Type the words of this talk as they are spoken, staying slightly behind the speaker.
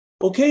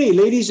Okay,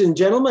 ladies and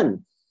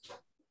gentlemen,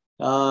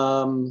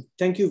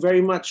 thank you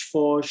very much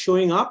for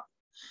showing up.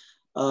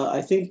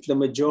 I think the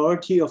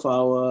majority of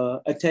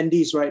our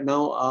attendees right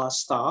now are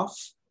staff,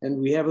 and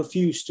we have a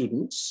few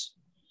students.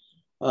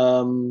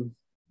 I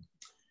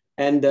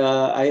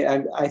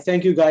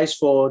thank you guys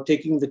for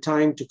taking the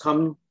time to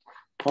come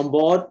on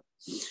board.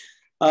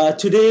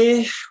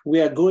 Today,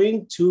 we are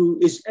going to,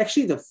 it's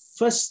actually the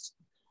first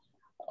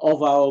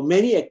of our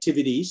many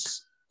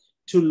activities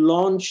to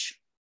launch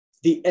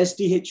the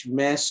SDH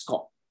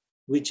mascot,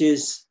 which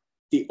is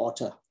the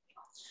otter.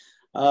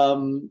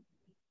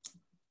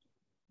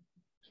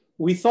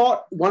 We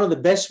thought one of the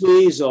best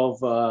ways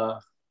of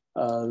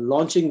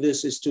launching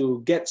this is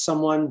to get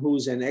someone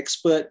who's an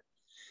expert.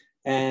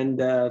 And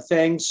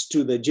thanks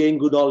to the Jane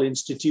Goodall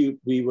Institute,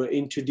 we were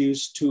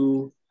introduced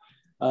to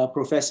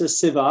Professor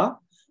Siva,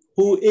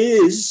 who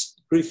is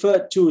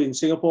referred to in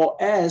Singapore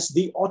as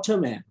the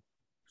Otterman.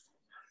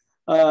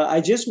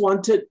 I just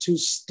wanted to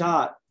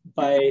start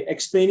by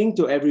explaining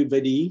to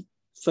everybody,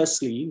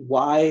 firstly,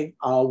 why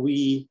have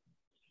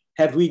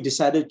we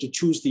decided to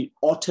choose the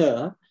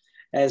otter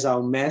as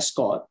our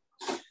mascot.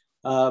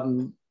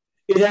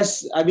 It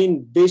has,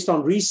 based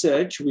on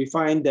research, we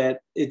find that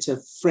it's a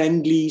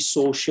friendly,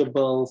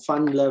 sociable,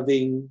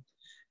 fun-loving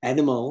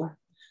animal.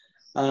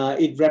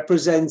 It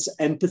represents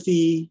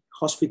empathy,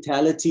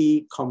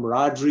 hospitality,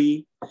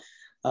 camaraderie,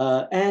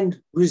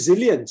 and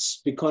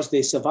resilience because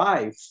they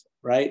survive,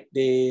 right?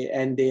 They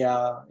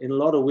are in a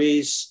lot of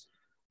ways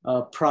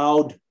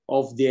proud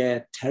of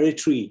their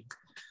territory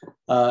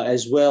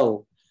as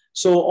well.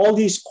 So all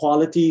these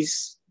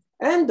qualities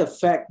and the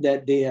fact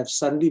that they have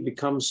suddenly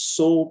become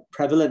so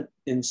prevalent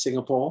in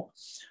Singapore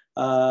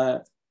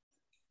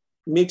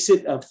makes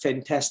it a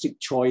fantastic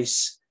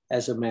choice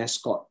as a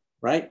mascot,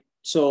 right?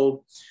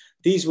 So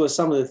these were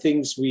some of the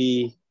things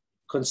we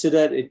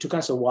considered. It took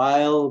us a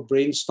while,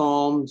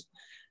 brainstormed,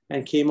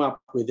 and came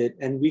up with it.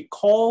 And we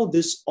call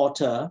this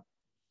otter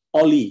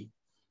Ollie,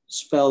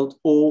 spelled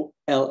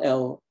O-L-L-I-E.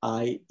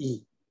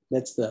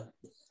 That's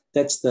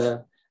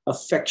the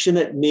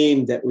affectionate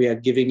name that we are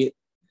giving it.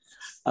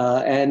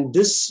 And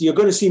this, you're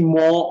going to see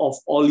more of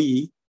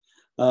Ollie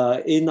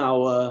in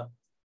our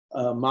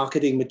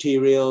marketing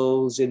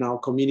materials, in our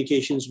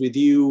communications with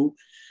you.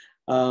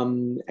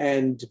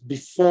 And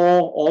before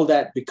all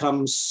that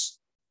becomes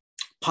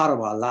part of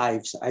our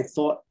lives, I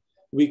thought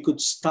we could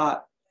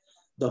start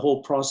the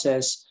whole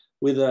process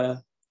with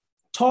a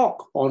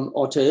talk on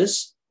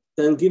otters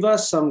that'll give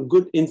us some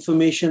good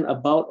information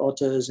about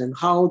otters and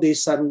how they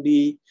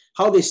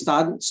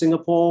started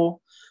Singapore,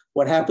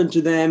 what happened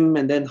to them,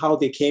 and then how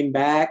they came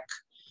back,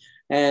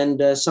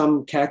 and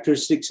some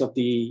characteristics of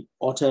the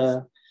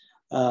otter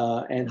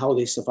and how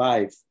they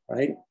survive,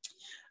 right?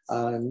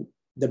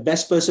 The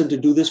best person to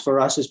do this for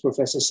us is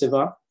Professor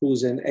Siva,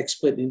 who's an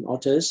expert in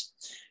otters.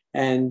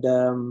 And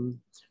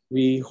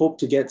we hope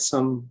to get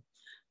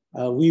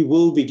we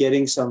will be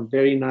getting some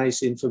very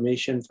nice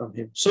information from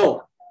him.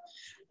 So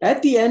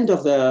at the end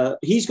of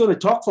he's going to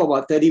talk for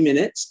about 30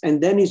 minutes,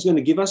 and then he's going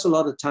to give us a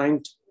lot of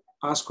time to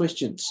ask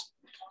questions,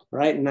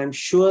 right? And I'm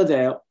sure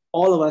that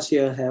all of us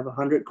here have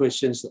 100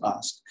 questions to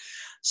ask.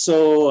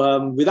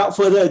 So without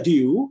further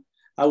ado,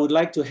 I would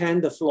like to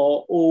hand the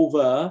floor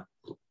over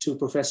to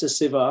Professor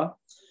Siva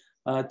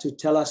to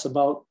tell us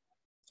about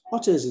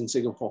otters in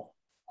Singapore.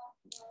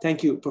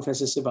 Thank you,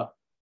 Professor Siva.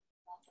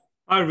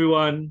 Hi,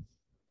 everyone.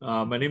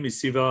 My name is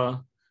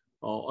Siva,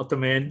 or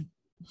Otterman.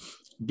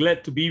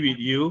 Glad to be with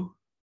you.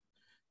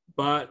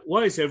 But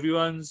why is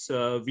everyone's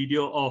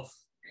video off?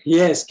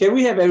 Yes, can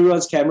we have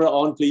everyone's camera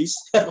on, please?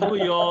 So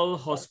you all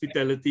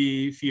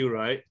hospitality feel,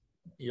 right?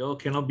 You all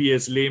cannot be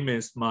as lame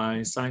as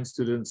my science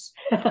students.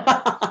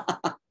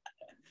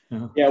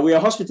 Yeah, we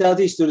are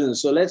hospitality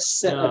students, so let's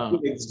set a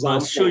good example.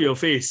 Must show your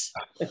face.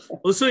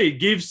 Also, it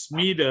gives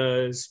me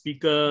the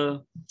speaker,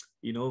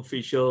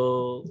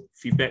 facial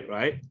feedback,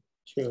 right?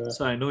 Sure.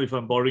 So I know if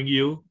I'm boring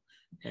you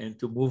and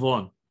to move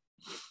on.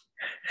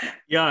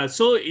 Yeah,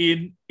 so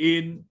in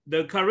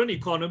the current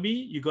economy,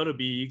 you got to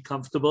be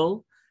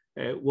comfortable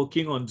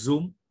working on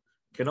Zoom.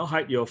 Cannot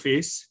hide your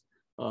face.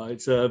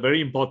 It's a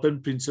very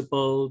important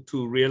principle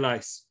to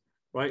realize,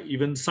 right?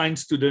 Even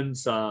science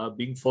students are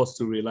being forced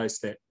to realize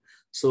that.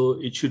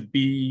 So it should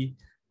be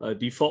a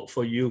default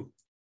for you,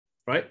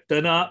 right?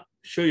 Turn up,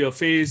 show your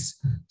face,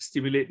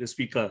 stimulate the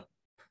speaker.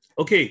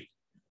 Okay,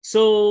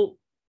 so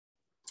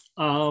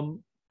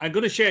I'm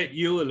going to share with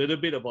you a little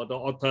bit about the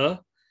otter.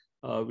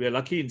 We are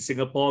lucky in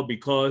Singapore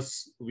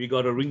because we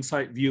got a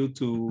ringside view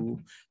to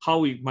how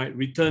we might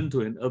return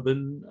to an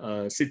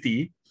urban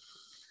city.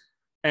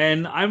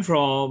 And I'm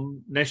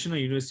from National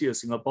University of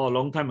Singapore. A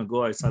long time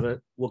ago, I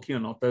started working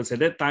on otters. At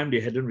that time, they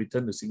hadn't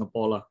returned to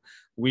Singapore.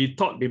 We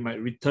thought they might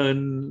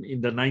return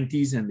in the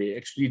 90s, and they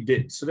actually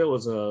did. So that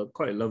was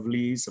quite a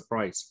lovely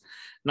surprise.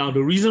 Now,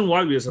 the reason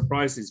why we were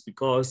surprised is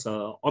because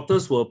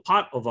otters were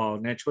part of our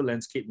natural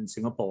landscape in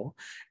Singapore.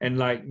 And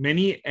like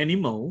many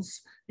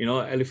animals,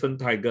 elephant,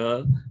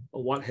 tiger,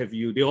 or what have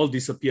you, they all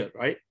disappeared,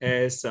 right?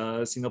 As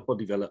Singapore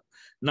developed.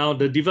 Now,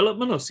 the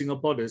development of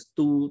Singapore, there's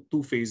two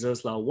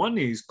phases. One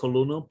is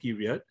colonial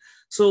period.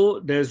 So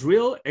there's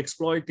real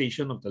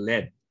exploitation of the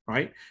land,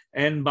 right?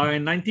 And by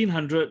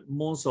 1900,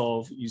 most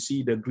of,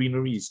 the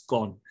greenery is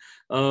gone.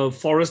 A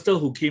forester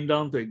who came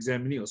down to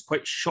examine it was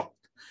quite shocked.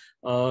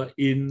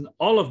 In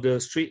all of the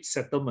Strait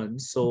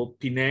settlements, so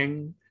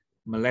Penang,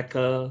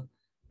 Malacca,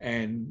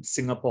 and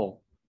Singapore,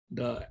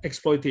 the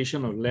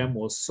exploitation of land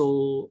was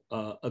so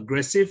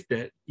aggressive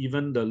that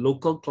even the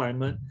local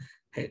climate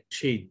had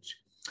changed.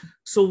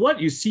 So what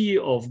you see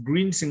of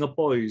green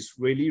Singapore is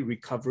really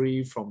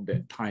recovery from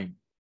that time,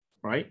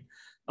 right?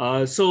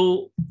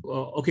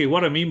 Okay,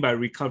 what I mean by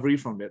recovery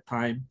from that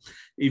time,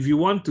 if you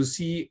want to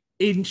see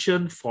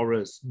ancient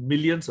forests,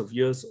 millions of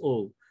years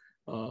old,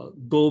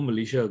 go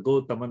Malaysia,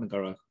 go Taman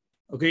Negara.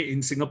 Okay,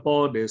 in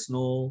Singapore, there's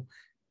no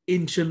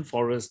ancient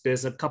forest.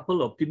 There's a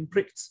couple of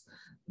pinpricks,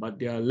 but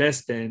they are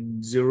less than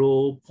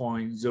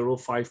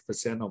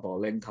 0.05% of our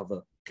land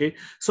cover. Okay,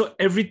 so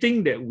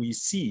everything that we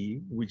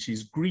see, which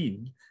is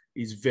green,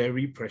 is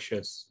very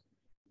precious,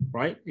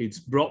 right? It's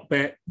brought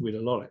back with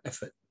a lot of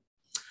effort.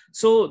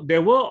 So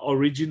there were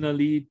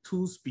originally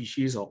 2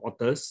 species of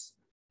otters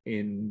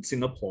in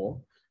Singapore,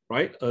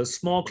 right? A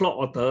small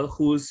clawed otter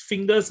whose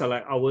fingers are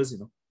like ours,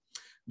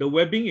 The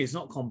webbing is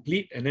not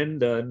complete, and then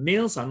the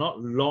nails are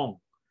not long.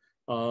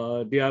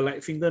 They are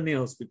like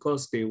fingernails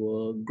because they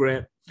will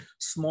grab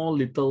small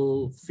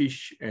little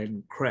fish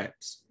and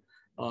crabs.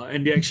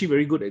 And they're actually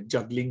very good at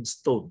juggling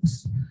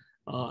stones.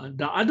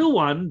 The other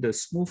one, the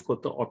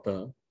smooth-coated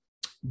otter,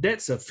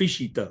 that's a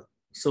fish eater.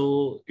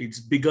 So it's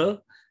bigger,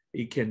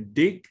 it can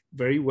dig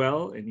very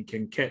well, and it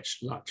can catch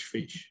large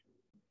fish,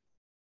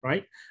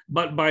 right?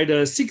 But by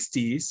the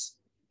 60s,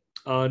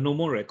 no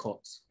more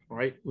records,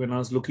 right? When I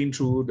was looking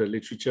through the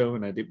literature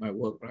when I did my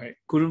work, right?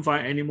 Couldn't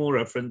find any more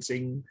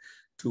referencing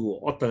to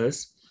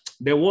otters.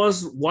 There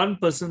was one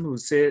person who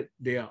said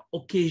they are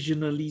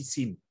occasionally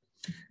seen,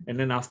 and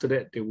then after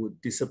that, they would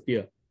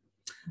disappear.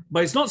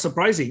 But it's not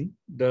surprising.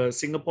 The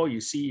Singapore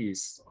you see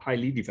is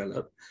highly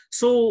developed.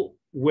 So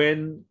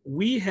when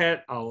we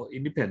had our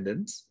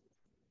independence,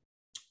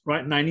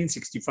 right,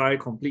 1965,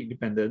 complete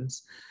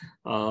independence,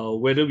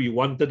 whether we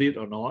wanted it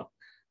or not,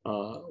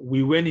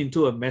 we went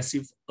into a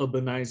massive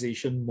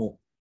urbanization mode.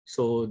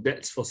 So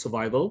that's for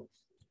survival,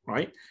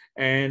 right?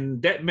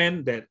 And that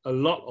meant that a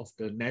lot of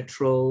the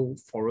natural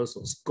forest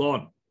was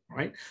gone,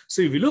 right?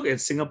 So if you look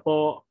at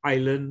Singapore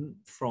Island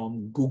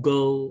from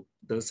Google,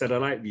 the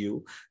satellite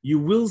view, you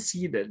will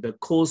see that the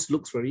coast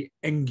looks very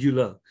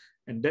angular.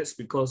 And that's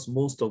because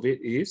most of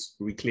it is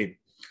reclaimed.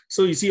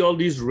 So you see all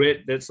these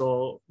red, that's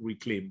all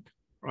reclaimed,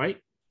 right?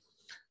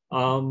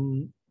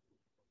 And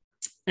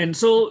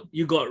so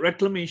you got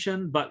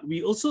reclamation, but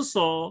we also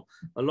saw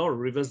a lot of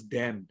rivers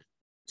dammed.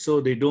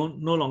 So they no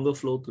longer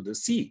flow to the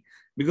sea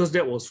because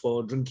that was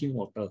for drinking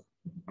water,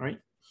 right?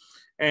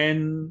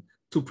 And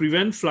to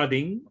prevent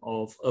flooding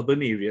of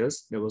urban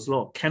areas, there was a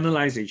lot of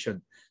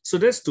canalization. So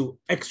that's to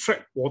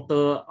extract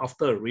water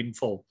after a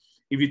rainfall.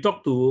 If you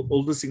talk to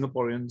older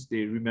Singaporeans,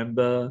 they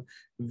remember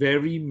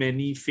very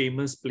many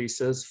famous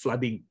places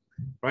flooding,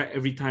 right?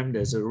 Every time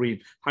there's a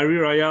rain. Hari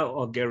Raya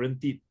or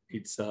guaranteed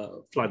it's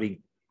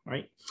flooding,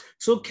 right?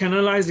 So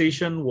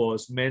canalization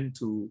was meant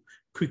to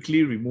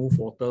quickly remove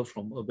water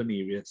from urban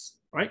areas,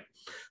 right?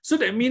 So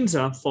that means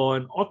for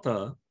an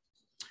otter,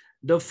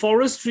 the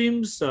forest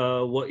streams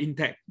were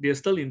intact. They're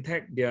still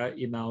intact. They are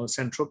in our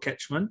central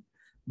catchment,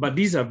 but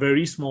these are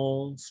very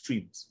small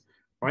streams,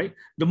 right?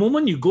 The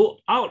moment you go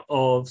out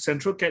of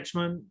central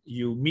catchment,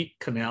 you meet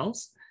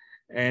canals.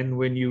 And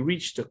when you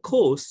reach the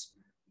coast,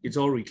 it's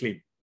all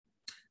reclaimed.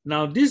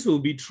 Now, this will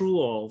be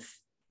true of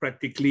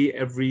practically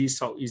every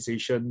Southeast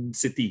Asian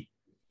city.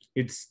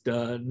 It's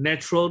the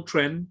natural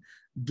trend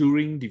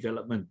during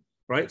development,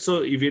 right?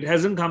 So if it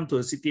hasn't come to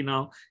a city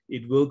now,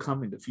 it will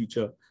come in the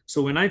future.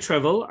 So when I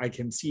travel, I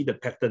can see the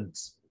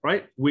patterns,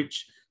 right?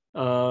 Which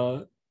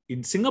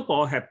in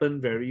Singapore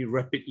happened very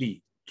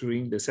rapidly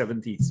during the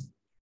 70s.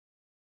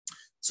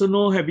 So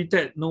no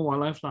habitat, no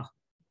wildlife,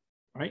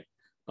 right?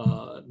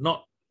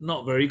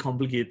 Not very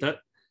complicated.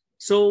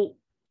 So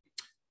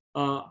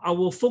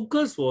our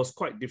focus was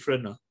quite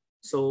different.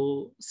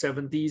 So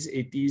 70s,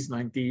 80s,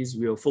 90s,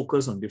 we were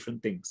focused on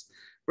different things,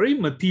 very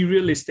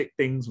materialistic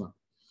things.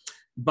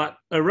 But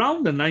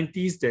around the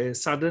 90s, they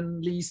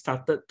suddenly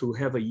started to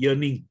have a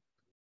yearning,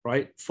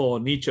 right, for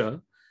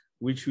nature,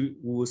 which we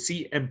will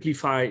see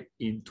amplified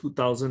in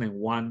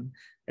 2001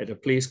 at a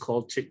place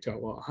called Chek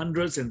Jawa.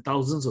 Hundreds and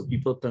thousands of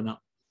people turn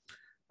up,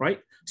 right?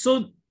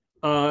 So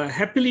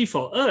happily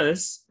for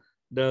us,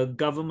 the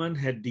government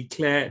had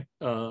declared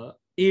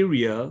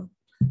area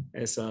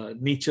as a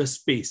nature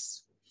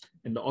space,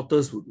 and the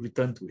otters would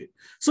return to it.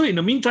 So in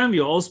the meantime, we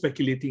are all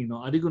speculating,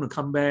 are they going to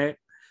come back?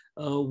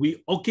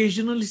 We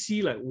occasionally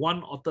see like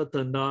one otter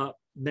turned up,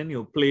 then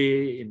he'll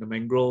play in the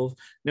mangrove,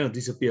 then he'll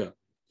disappear.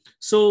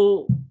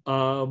 So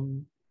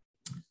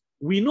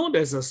we know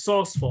there's a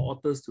source for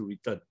otters to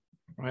return,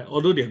 right?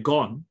 Although they're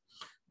gone,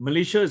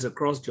 Malaysia is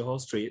across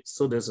Johor Strait,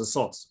 so there's a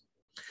source.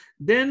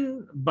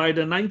 Then by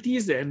the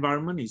 90s, the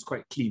environment is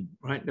quite clean,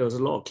 right? There was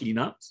a lot of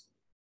cleanups.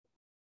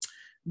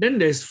 Then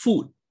there's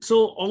food.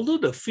 So although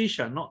the fish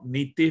are not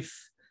native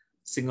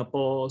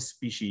Singapore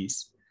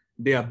species,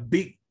 they are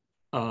big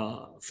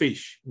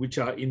fish which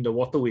are in the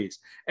waterways,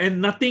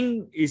 and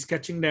nothing is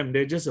catching them.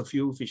 They're just a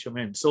few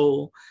fishermen.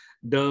 So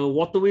the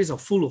waterways are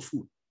full of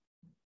food,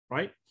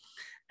 right?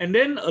 And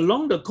then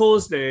along the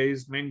coast, there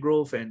is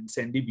mangrove and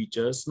sandy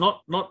beaches,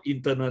 not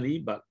internally,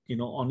 but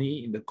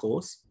only in the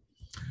coast.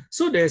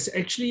 So there's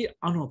actually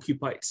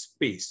unoccupied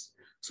space.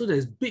 So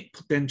there's big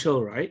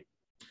potential, right?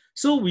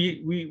 So by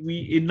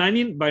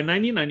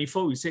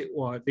 1994, we said,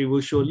 well, they will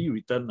surely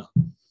return.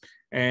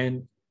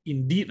 And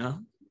indeed,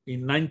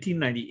 in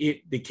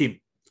 1998, they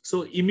came.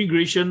 So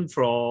immigration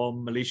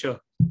from Malaysia,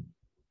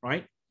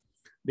 right?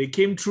 They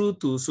came through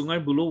to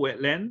Sungai Buloh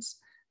wetlands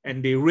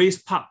and they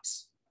raised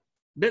pups.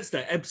 That's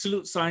the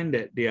absolute sign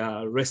that they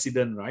are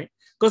resident, right?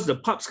 Because the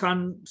pups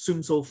can't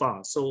swim so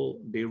far. So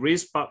they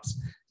raise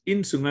pups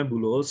in Sungai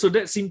Buloh. So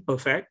that seemed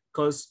perfect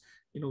because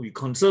we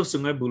conserve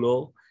Sungai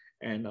Buloh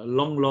and a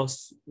long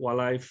lost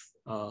wildlife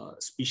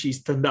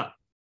species turned up.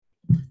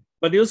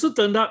 But they also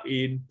turned up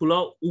in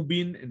Pulau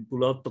Ubin and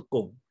Pulau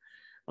Tekong.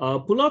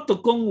 Pulau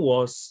Tekong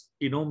was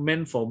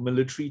meant for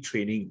military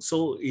training.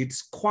 So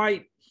it's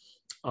quite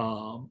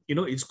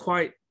it's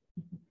quite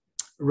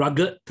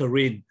rugged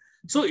terrain.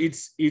 So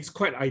it's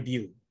quite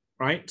ideal,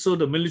 right? So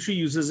the military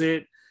uses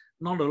it,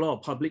 not a lot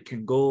of public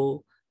can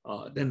go,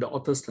 then the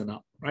otters turn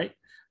up, right?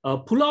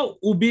 Pulau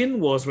Ubin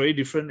was very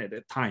different at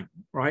that time,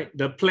 right?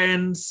 The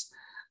plans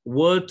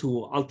were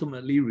to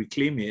ultimately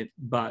reclaim it,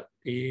 but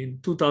in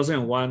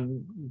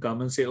 2001,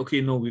 government said,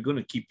 okay, no, we're going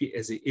to keep it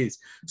as it is.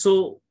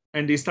 So,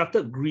 and they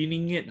started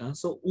greening it.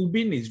 So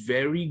Ubin is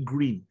very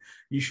green.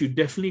 You should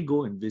definitely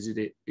go and visit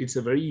it. It's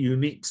a very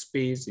unique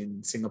space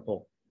in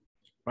Singapore.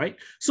 Right?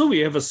 So we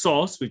have a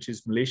source, which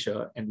is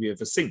Malaysia, and we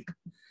have a sink.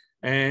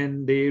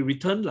 And they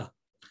returned.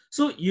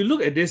 So you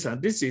look at this,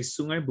 this is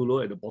Sungai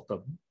Buloh at the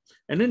bottom.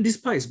 And then this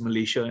part is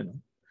Malaysia.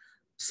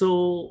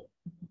 So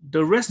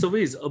the rest of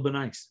it is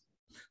urbanized.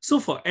 So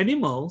for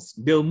animals,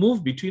 they'll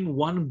move between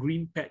one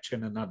green patch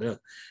and another.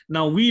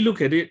 Now we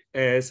look at it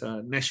as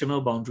a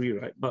national boundary,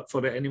 right? But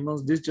for the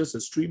animals, this is just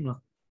a stream.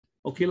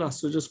 Okay,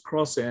 so just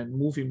cross and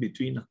move in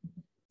between.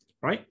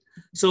 Right?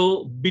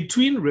 So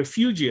between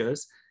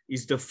refugiaries,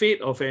 is the fate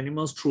of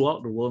animals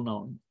throughout the world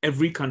now, in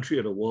every country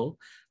of the world.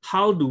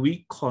 How do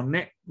we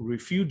connect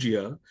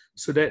refugia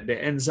so that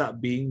there ends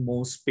up being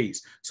more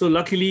space? So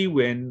luckily,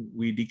 when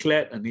we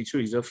declared a nature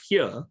reserve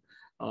here,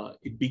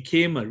 it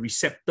became a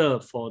receptor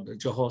for the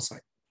Johor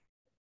site.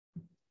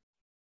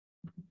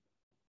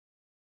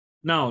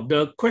 Now,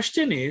 the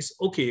question is,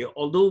 okay,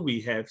 although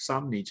we have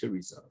some nature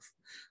reserve,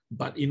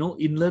 but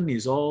inland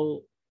is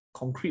all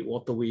concrete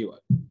waterway.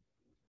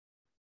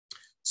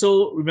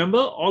 So remember,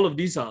 all of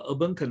these are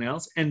urban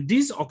canals, and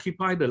these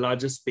occupy the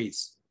largest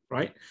space,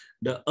 right?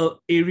 The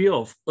area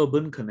of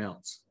urban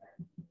canals.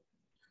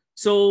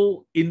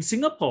 So in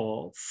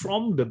Singapore,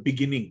 from the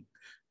beginning,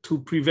 to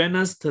prevent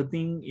us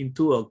turning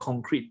into a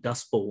concrete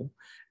dust bowl,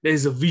 there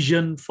is a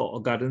vision for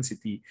a garden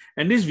city.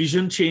 And this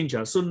vision changed.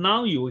 So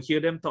now you will hear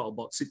them talk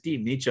about city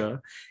in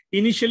nature.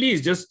 Initially,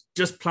 it's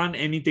just plant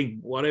anything,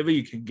 whatever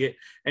you can get.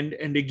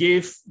 And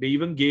they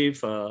even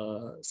gave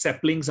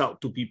saplings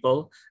out to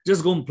people,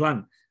 just go and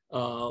plant.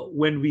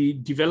 When we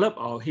developed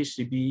our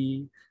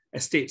HDB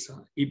estates,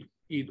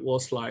 it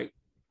was like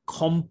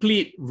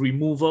complete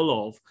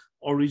removal of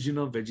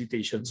original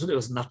vegetation. So there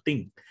was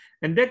nothing.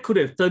 And that could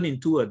have turned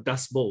into a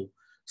dust bowl.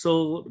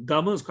 So the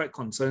government was quite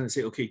concerned and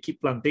said, okay, keep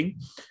planting.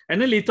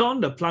 And then later on,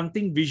 the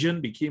planting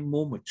vision became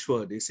more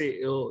mature. They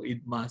say, oh, it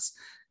must,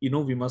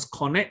 we must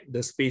connect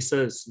the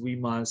spaces. We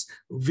must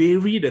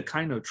vary the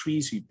kind of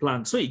trees we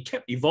plant. So it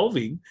kept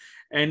evolving.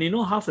 And,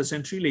 half a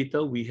century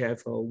later, we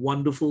have a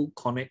wonderful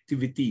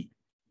connectivity.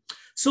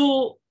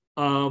 So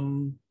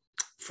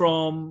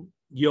from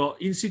your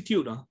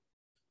institute,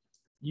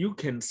 you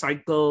can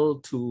cycle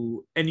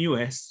to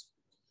NUS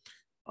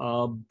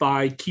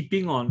by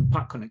keeping on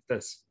park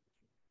connectors,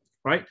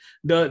 right?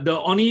 The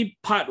only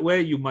part where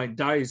you might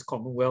die is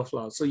Commonwealth.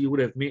 So you would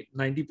have made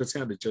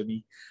 90% of the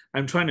journey.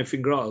 I'm trying to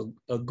figure out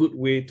a good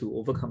way to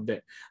overcome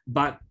that.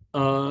 But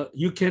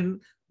you can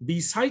be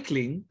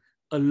cycling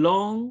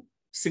along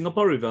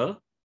Singapore River,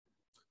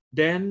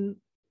 then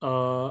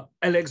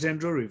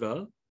Alexandra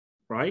River,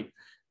 right?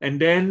 And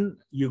then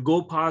you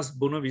go past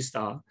Buona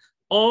Vista,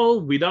 all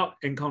without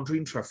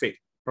encountering traffic,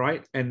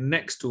 right? And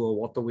next to a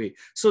waterway.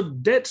 So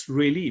that's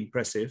really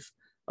impressive.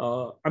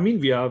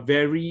 We are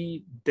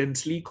very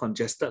densely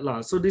congested.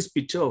 So this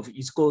picture of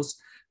East Coast,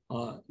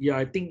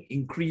 I think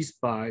increased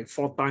by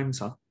 4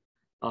 times.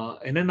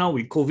 And then now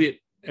with COVID,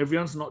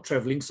 everyone's not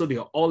traveling, so they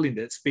are all in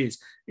that space.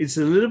 It's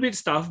a little bit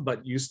tough,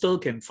 but you still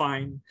can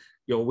find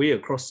your way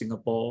across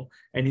Singapore,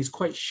 and it's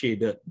quite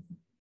shaded.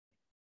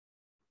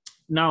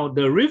 Now,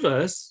 the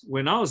rivers,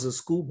 when I was a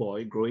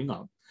schoolboy growing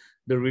up,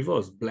 the river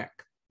was black.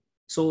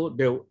 So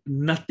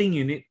nothing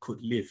in it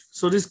could live.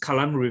 So this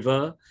Kallang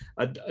River,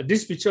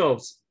 this picture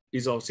of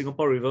is of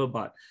Singapore River,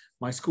 but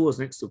my school was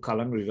next to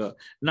Kallang River.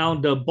 Now,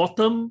 the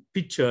bottom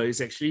picture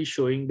is actually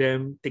showing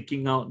them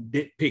taking out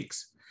dead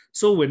pigs.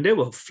 So when there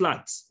were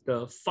floods,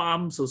 the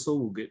farms also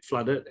will get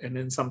flooded, and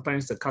then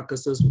sometimes the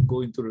carcasses will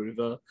go into the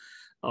river.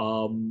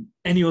 And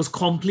it was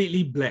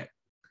completely black.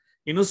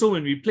 You know, so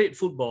when we played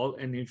football,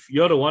 and if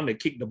you're the one that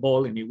kicked the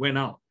ball and it went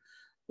out,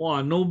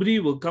 wow, nobody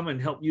will come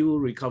and help you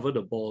recover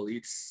the ball.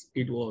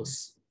 It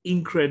was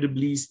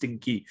incredibly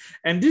stinky.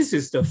 And this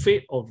is the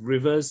fate of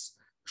rivers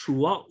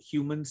throughout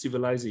human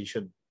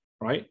civilization,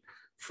 right?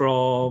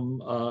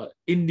 From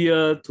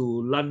India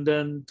to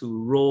London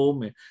to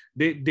Rome,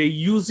 they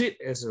use it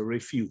as a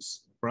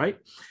refuse, right?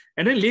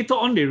 And then later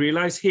on, they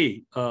realize,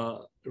 hey,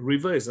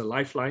 river is a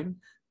lifeline.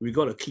 We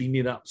got to clean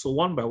it up. So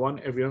one by one,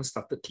 everyone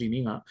started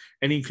cleaning up,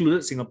 and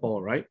included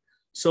Singapore, right?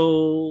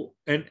 So,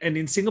 and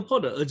in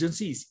Singapore, the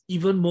urgency is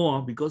even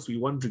more because we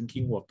want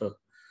drinking water.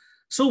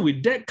 So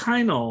with that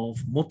kind of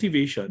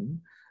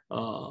motivation,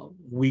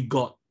 we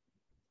got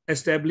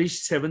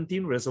established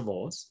 17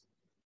 reservoirs,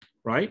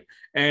 right?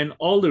 And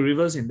all the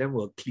rivers in them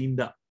were cleaned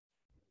up,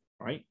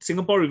 right?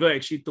 Singapore River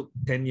actually took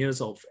 10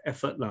 years of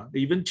effort. They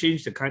even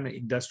changed the kind of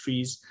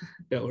industries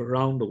that were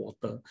around the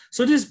water.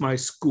 So this is my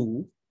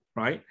school,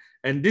 right?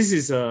 And this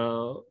is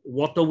a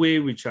waterway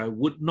which I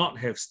would not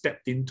have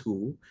stepped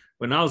into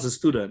when I was a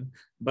student,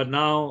 but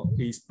now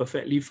is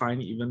perfectly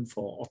fine even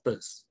for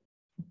otters,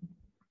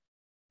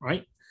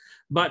 right?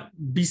 But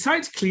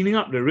besides cleaning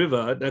up the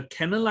river, the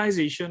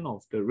canalization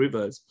of the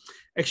rivers,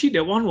 actually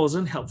that one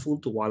wasn't helpful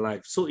to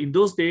wildlife. So in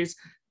those days,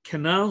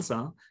 canals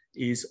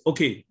is,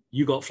 okay,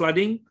 you got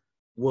flooding,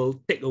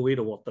 we'll take away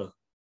the water.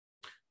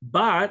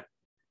 But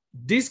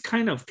this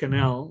kind of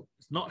canal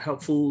is not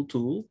helpful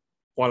to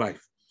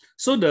wildlife.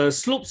 So the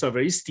slopes are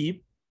very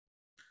steep.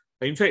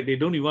 In fact, they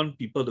don't even want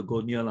people to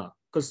go near,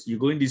 because you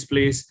go in this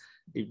place,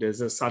 if there's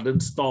a sudden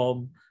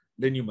storm,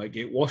 then you might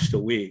get washed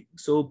away.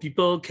 So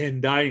people can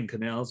die in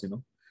canals,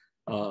 you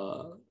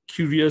know.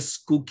 Curious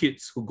school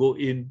kids who go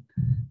in,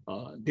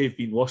 they've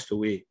been washed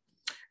away.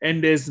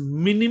 And there's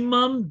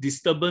minimum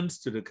disturbance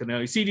to the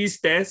canal. You see these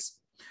stairs?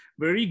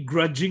 Very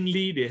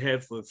grudgingly, they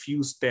have a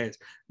few stairs.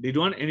 They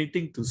don't want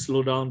anything to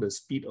slow down the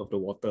speed of the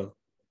water,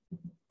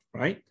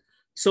 right?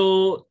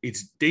 So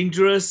it's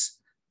dangerous.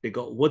 They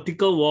got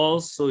vertical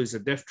walls, so it's a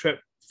death trap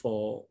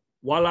for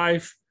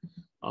wildlife.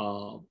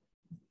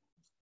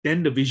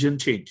 Then the vision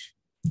change.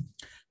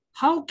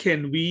 How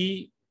can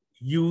we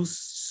use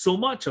so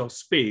much of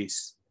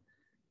space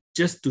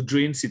just to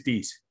drain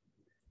cities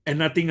and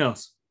nothing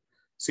else?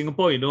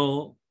 Singapore, you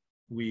know,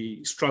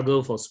 we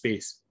struggle for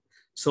space.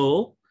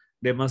 So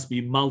there must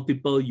be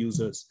multiple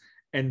users.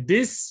 And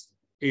this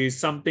is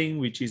something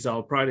which is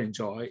our pride and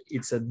joy.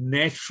 It's a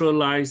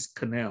naturalized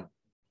canal.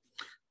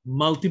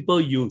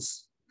 Multiple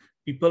use.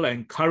 People are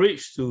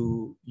encouraged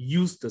to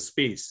use the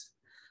space.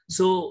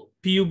 So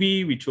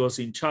PUB, which was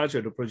in charge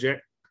of the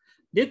project,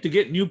 they had to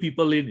get new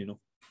people in, you know,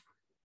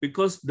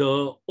 because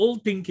the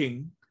old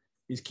thinking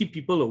is keep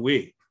people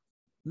away.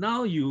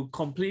 Now you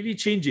completely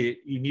change it,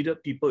 you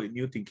needed people in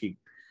new thinking.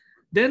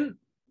 Then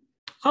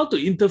how to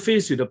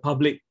interface with the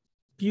public?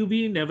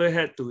 PUB never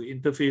had to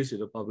interface with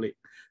the public.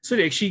 So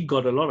they actually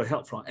got a lot of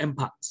help from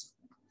MParks,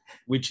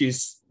 which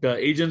is the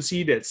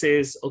agency that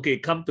says, okay,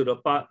 come to the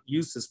park,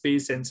 use the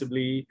space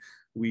sensibly.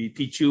 We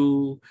teach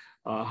you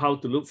how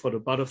to look for the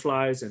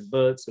butterflies and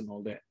birds and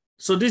all that.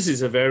 So this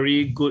is a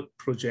very good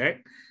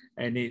project,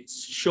 and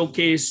it's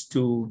showcased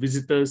to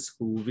visitors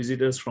who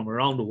visit us from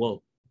around the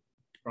world,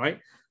 right?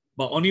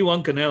 But only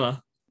one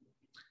canal.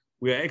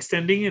 We are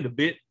extending it a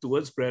bit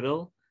towards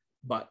Bradle,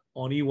 but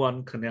only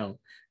one canal.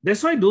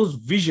 That's why those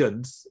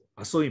visions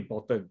are so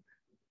important.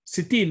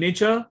 City in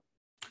nature,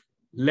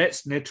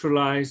 let's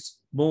naturalize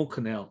more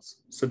canals.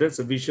 So that's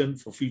a vision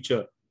for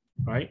future,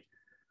 right?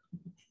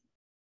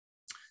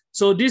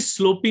 So these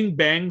sloping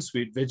banks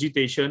with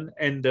vegetation,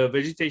 and the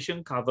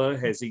vegetation cover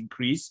has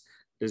increased.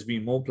 There's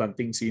been more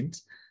planting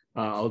since.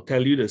 I'll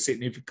tell you the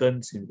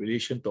significance in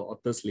relation to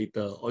otters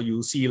later, or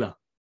you'll see lah.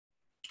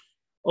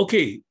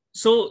 Okay,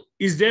 so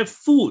is there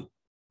food?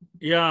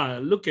 Yeah,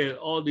 look at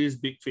all these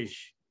big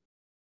fish,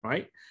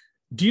 right?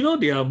 Do you know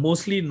they are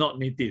mostly not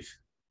native,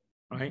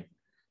 right?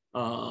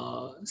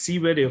 See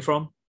where they're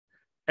from?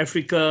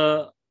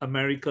 Africa,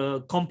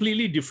 America,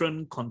 completely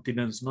different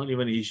continents, not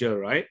even Asia,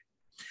 right?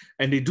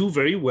 And they do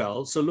very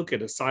well. So look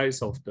at the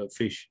size of the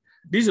fish.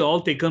 These are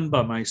all taken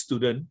by my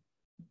student.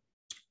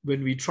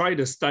 When we try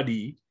the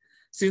study,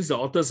 since the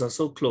otters are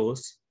so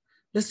close,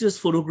 let's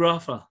just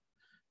photograph.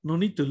 No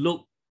need to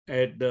look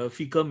at the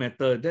fecal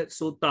matter. That's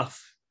so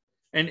tough.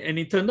 And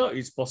it turned out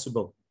it's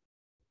possible,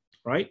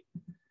 right?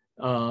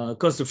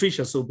 Because the fish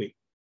are so big.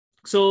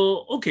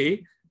 So,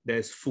 okay,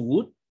 there's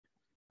food,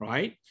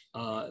 right?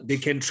 They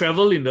can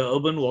travel in the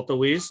urban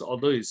waterways,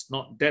 although it's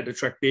not that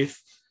attractive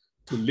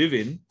to live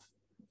in.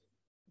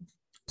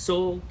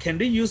 So can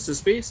they use the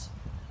space?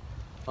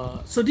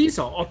 So these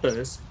are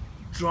otters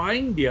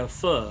drying their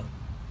fur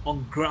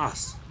on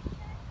grass,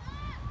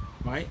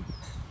 right?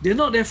 They're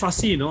not that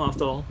fussy, you know,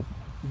 after all.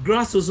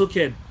 Grass also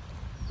can.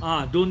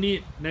 Don't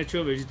need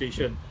natural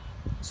vegetation.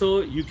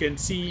 So you can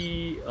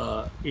see,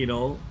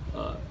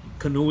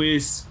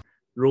 canoeists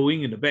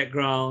rowing in the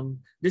background.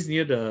 This is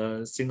near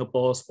the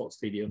Singapore Sports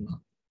Stadium.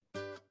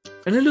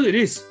 And then look at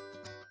this.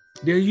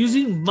 They're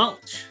using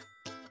mulch.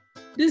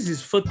 This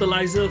is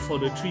fertilizer for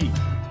the tree.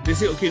 They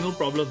say, okay, no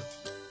problem.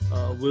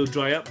 We'll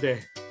dry up there.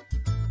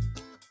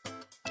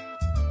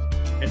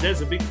 And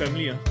that's a big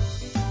family.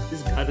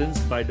 This Gardens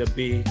by the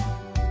Bay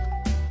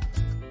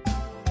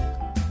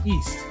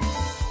East.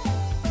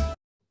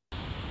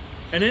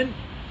 And then,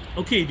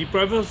 okay,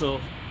 deprivers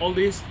of all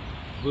this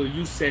will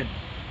use sand,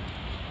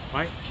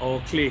 right? Or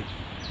clay.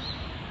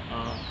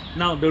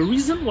 Now, the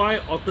reason why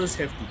otters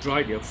have to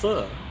dry their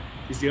fur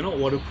is they're not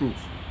waterproof,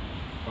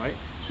 right?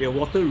 They're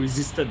water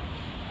resistant.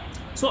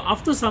 So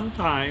after some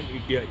time,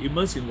 if they are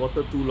immersed in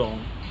water too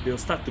long, they'll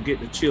start to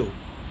get the chill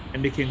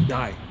and they can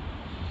die.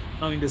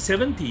 Now in the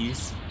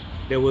 70s,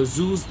 there were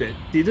zoos that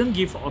didn't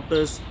give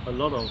otters a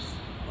lot of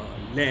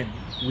land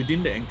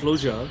within the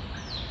enclosure,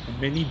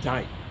 and many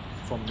died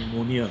from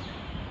pneumonia.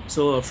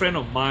 So a friend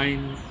of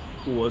mine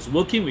who was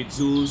working with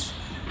zoos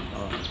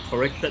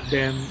corrected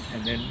them,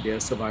 and then their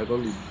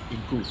survival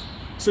improved.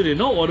 So they're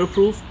not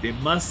waterproof, they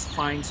must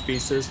find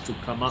spaces to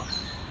come up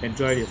and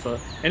dry their fur.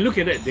 And look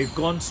at that, they've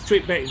gone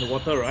straight back in the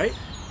water, right?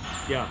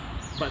 Yeah,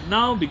 but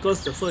now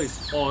because the fur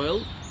is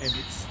oiled and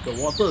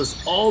the water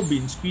has all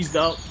been squeezed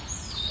out,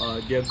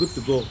 they're good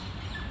to go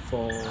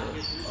for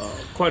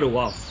quite a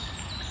while.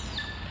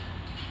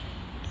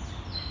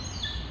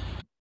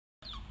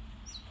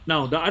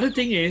 Now, the other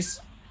thing is,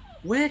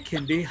 where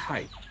can they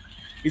hide?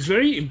 It's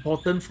very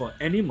important for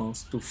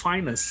animals to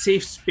find a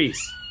safe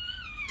space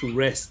to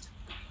rest.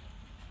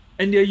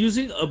 And they're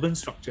using urban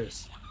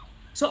structures.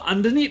 So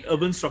underneath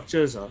urban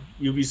structures,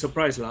 you'll be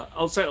surprised,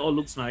 outside all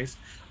looks nice.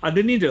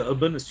 Underneath the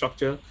urban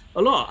structure,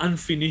 a lot of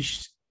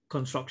unfinished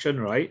construction,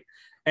 right?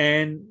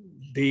 And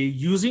they're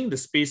using the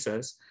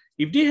spaces.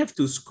 If they have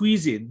to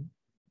squeeze in,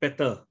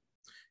 better.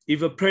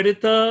 If a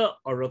predator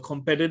or a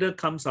competitor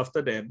comes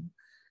after them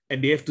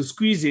and they have to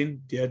squeeze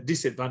in, they are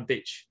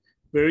disadvantaged.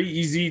 Very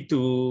easy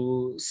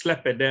to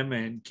slap at them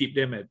and keep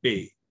them at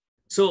bay.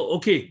 So,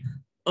 okay,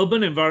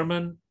 urban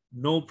environment,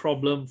 no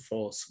problem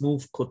for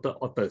smooth-coated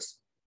otters.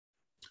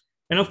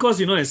 And of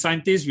course, as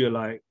scientists, we're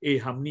like, hey,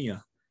 how many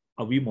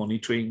are we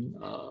monitoring?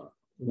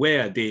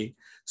 Where are they?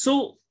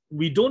 So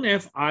we don't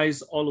have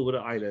eyes all over the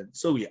island.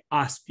 So we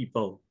ask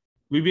people.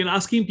 We've been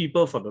asking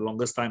people for the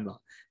longest time.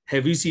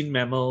 Have you seen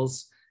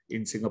mammals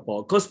in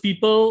Singapore? Because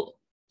people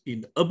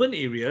in urban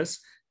areas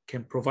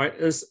can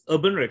provide us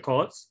urban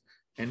records,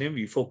 and then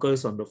we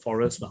focus on the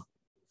forest.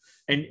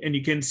 And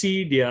you can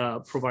see they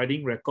are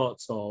providing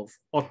records of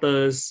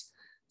otters,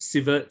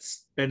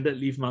 civets, banded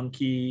leaf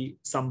monkey,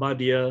 samba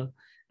deer,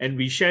 and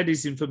we share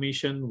this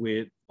information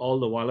with all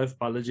the wildlife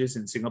biologists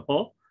in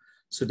Singapore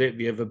so that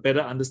we have a better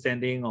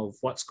understanding of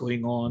what's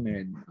going on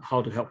and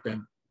how to help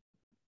them.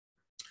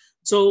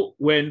 So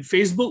when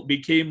Facebook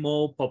became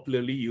more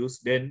popularly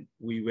used, then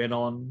we went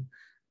on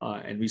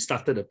and we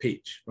started a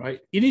page, right?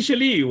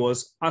 Initially, it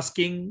was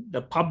asking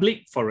the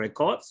public for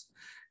records,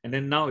 and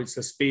then now it's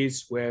a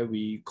space where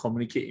we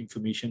communicate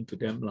information to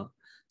them.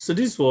 So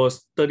this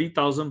was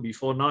 30,000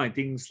 before. Now I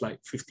think it's like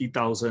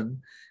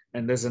 50,000.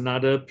 And there's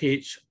another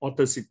page,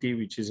 Otter City,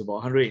 which is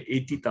about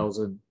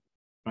 180,000,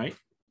 right?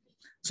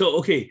 So,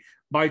 okay,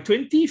 by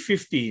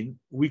 2015,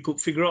 we could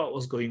figure out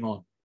what's going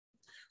on.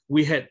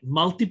 We had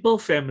multiple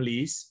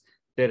families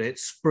that had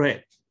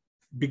spread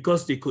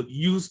because they could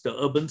use the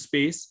urban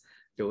space.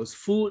 There was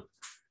food,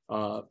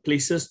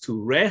 places to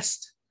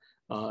rest,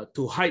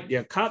 to hide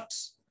their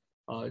cubs,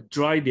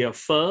 dry their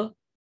fur.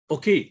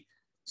 Okay,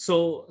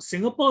 so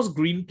Singapore's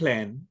green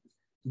plan,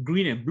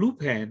 green and blue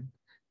plan,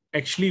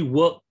 actually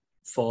worked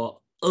for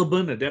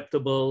urban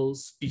adaptable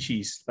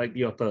species like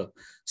the otter.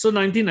 So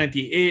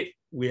 1998,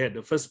 we had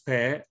the first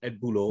pair at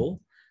Buloh.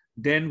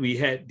 Then we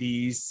had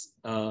these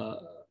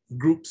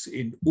groups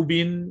in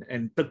Ubin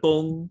and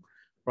Tekong,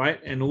 right?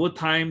 And over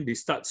time, they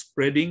start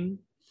spreading.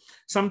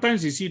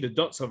 Sometimes you see the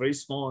dots are very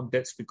small, and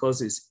that's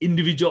because it's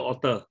individual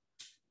otter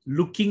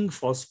looking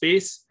for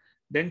space,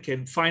 then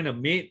can find a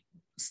mate,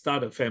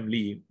 start a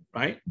family,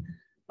 right?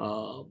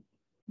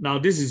 Now,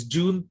 this is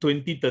June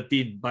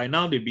 2013. By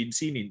now, they've been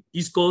seen in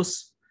East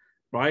Coast,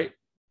 right?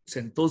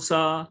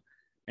 Sentosa,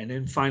 and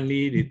then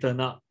finally, they turn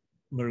up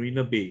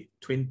Marina Bay,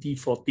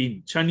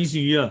 2014, Chinese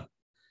New Year.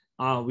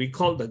 We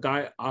called the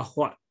guy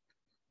Ahwat.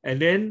 And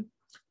then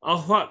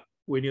Ahwat,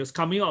 when he was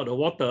coming out of the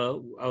water,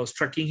 I was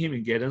tracking him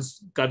in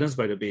Gardens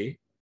by the Bay.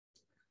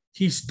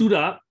 He stood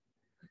up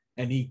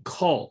and he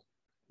called.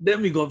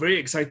 Then we got very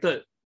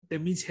excited.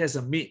 That means he has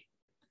a mate.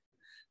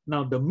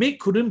 Now, the mate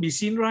couldn't be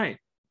seen, right?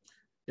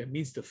 That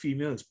means the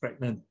female is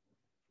pregnant.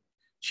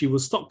 She will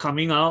stop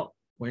coming out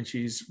when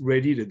she's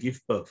ready to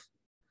give birth.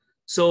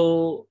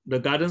 So the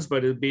Gardens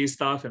by the Bay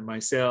staff and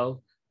myself,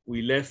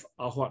 we left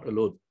Ahwat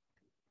alone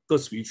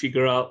because we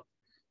figure out,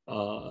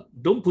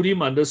 don't put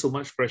him under so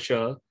much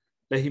pressure,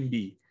 let him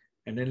be.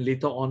 And then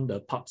later on, the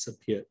pups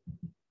appeared,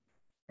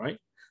 right?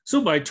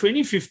 So by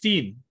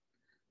 2015,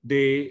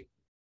 the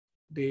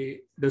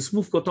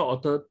smooth-coated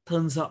otter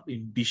turns up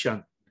in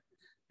Bishan.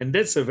 And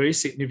that's a very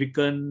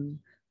significant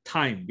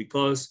time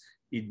because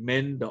it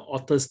meant the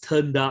otters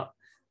turned up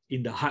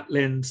in the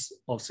heartlands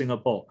of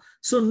Singapore.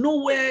 So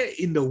nowhere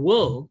in the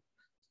world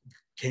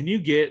can you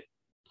get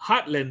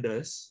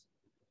heartlanders,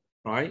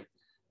 right,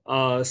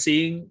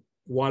 seeing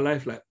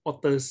wildlife like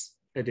otters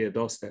at their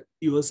doorstep.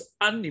 It was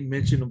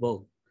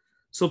unimaginable.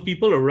 So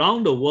people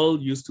around the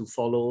world used to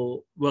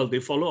follow, well,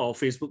 they follow our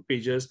Facebook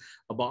pages.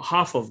 About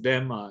half of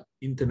them are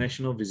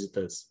international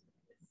visitors,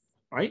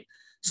 right?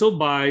 So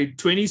by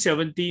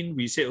 2017,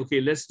 we said,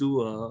 okay, let's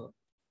do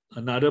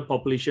another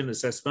population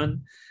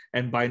assessment.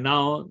 And by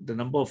now, the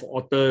number of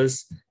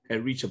otters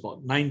had reached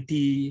about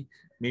 90,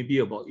 maybe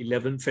about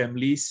 11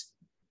 families.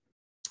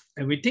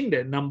 And we think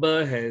that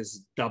number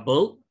has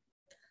doubled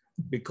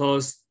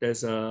because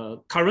there's a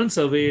current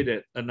survey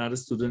that another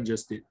student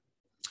just did.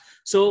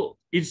 So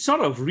it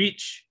sort of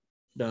reached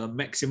the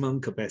maximum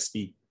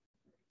capacity,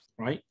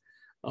 right?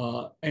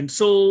 And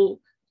so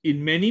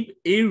in many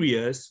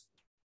areas,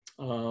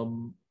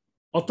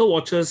 otter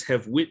watchers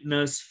have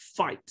witnessed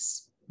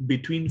fights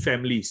between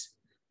families.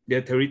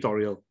 They're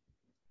territorial,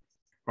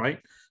 right?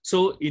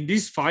 So in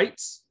these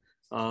fights,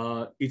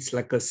 it's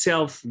like a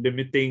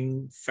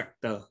self-limiting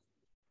factor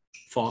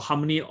for how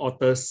many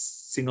otters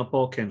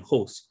Singapore can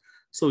host.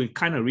 So we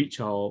kind of reach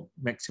our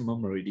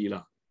maximum already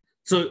lah.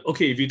 So,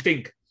 okay, if you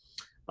think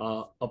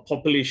a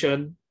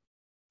population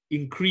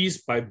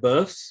increased by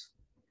births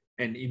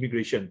and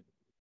immigration,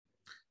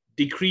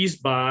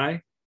 decreased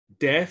by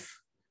death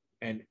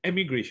and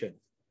emigration.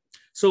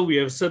 So we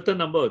have a certain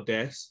number of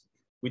deaths,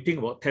 we think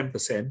about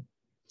 10%.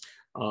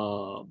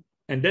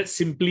 And that's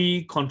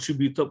simply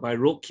contributed by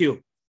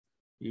roadkill.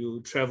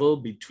 You travel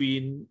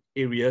between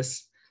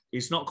areas.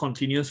 It's not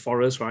continuous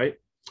forest, right?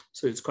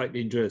 So it's quite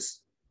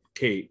dangerous.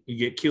 Okay, you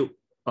get killed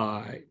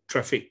by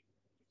traffic.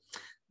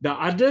 The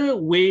other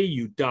way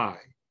you die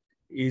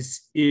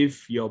is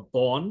if you're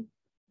born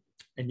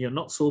and you're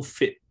not so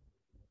fit,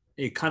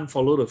 you can't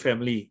follow the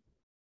family.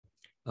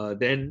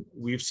 Then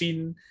we've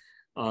seen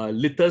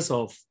litters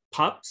of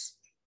pups,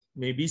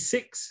 maybe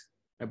 6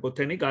 at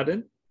Botanic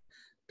Garden,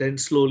 then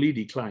slowly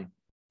decline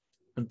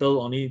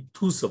until only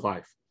 2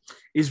 survive.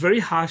 It's very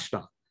harsh,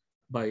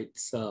 but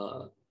it's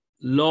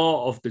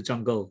law of the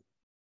jungle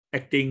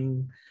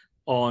acting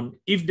on,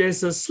 if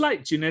there's a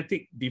slight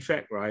genetic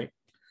defect, right,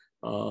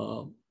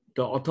 the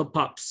otter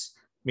pups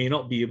may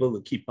not be able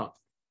to keep up.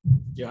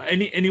 Yeah,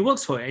 and it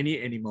works for any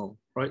animal,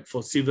 right?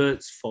 For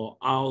civets, for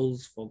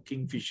owls, for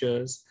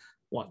kingfishers,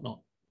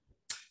 whatnot.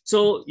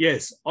 So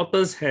yes,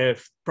 otters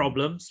have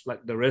problems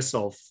like the rest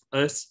of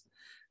us.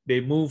 They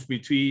move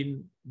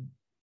between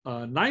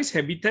nice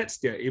habitats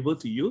they're able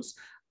to use,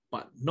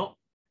 but not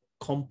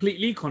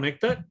completely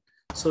connected.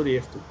 So they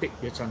have to take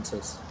their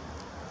chances.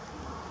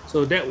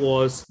 So that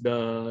was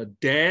the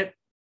dad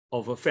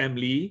of a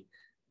family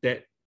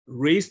that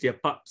raised their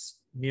pups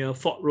near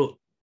Fort Road.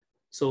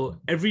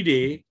 So every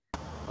day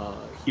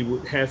he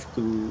would have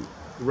to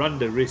run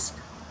the risk,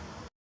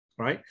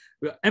 right?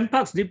 Well,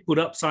 NParks did put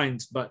up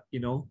signs, but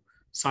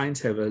signs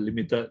have a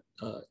limited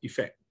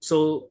effect.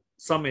 So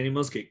some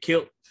animals get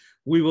killed.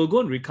 We will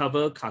go and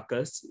recover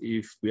carcass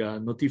if we are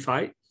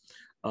notified.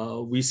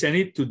 We send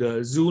it to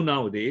the zoo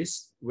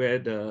nowadays, where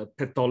the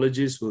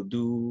pathologist will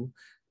do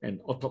an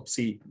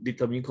autopsy,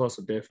 determine cause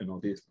of death and all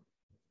this.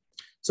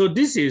 So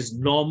this is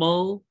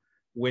normal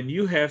when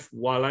you have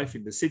wildlife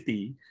in the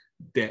city,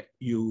 that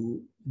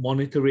you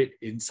monitor it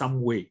in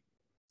some way.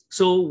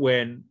 So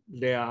when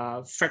there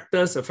are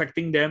factors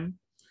affecting them,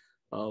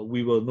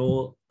 we will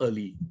know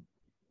early.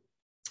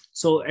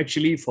 So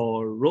actually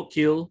for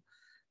roadkill,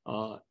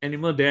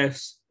 animal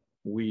deaths,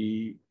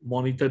 we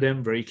monitor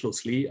them very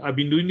closely. I've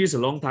been doing this a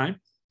long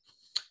time.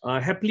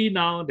 Happily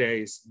now there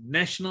is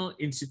national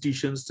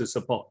institutions to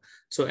support.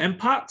 So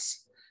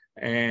NParks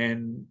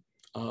and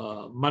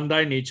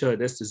Mandai Nature,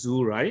 that's the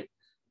zoo, right?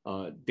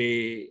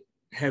 They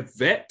have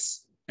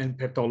vets and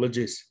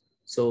pathologists.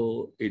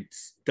 So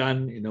it's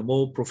done in a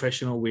more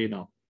professional way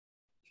now.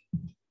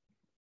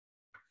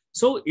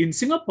 So in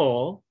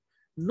Singapore,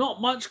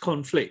 not much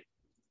conflict.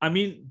 I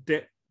mean,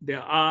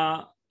 there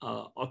are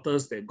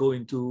otters that go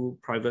into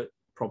private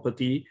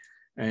property,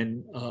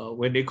 and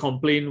when they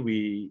complain,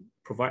 we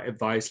provide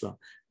advice.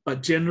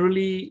 But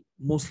generally,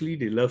 mostly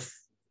they love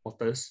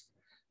otters.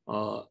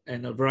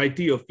 And a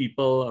variety of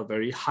people are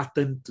very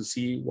heartened to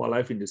see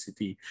wildlife in the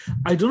city.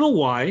 I don't know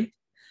why,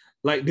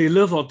 like they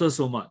love otters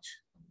so much.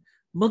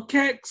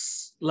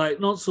 Macaques, like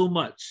not so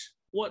much.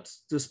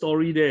 What's the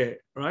story there,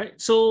 right?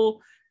 So,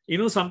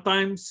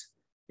 sometimes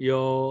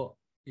your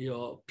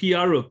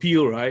PR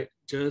appeal, right,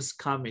 just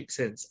can't make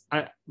sense.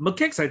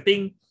 Macaques, I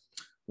think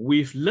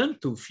we've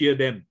learned to fear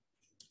them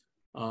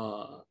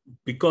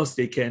because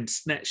they can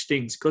snatch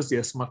things, because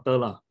they're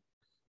smarter.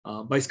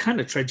 But it's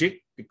kind of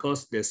tragic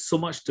because there's so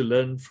much to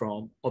learn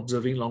from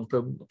observing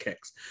long-term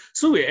macaques.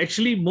 So we're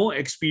actually more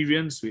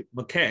experienced with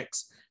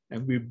macaques,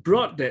 and we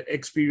brought that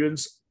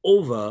experience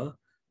over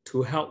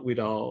to help with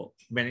our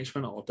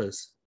management of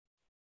otters.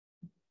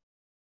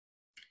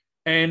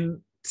 And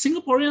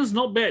Singaporeans,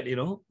 not bad,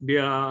 they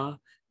are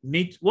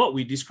what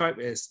we describe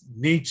as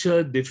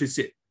nature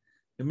deficit.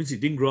 That means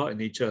it didn't grow out in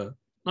nature,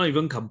 not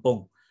even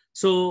kampong.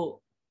 So,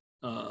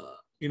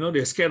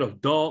 they're scared of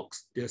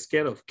dogs, they're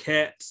scared of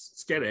cats,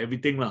 scared of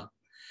everything lah.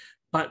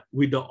 But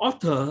with the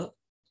otter,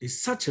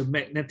 it's such a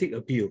magnetic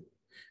appeal.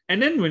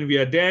 And then when we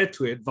are there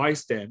to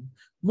advise them,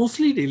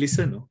 mostly they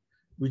listen. No?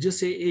 We just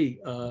say, hey,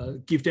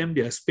 give them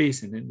their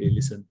space, and then they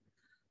listen.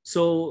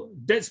 So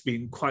that's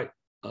been quite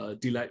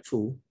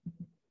delightful,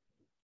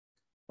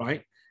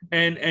 right?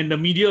 And the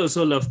media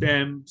also love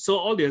them. So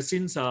all their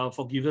sins are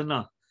forgiven.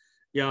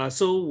 Yeah,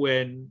 so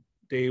when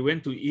they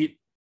went to eat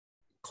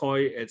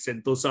koi at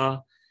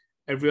Sentosa,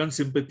 everyone's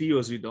sympathy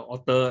was with the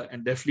otter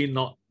and definitely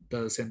not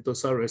the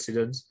Sentosa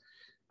residents.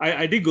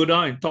 I did go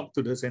down and talk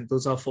to the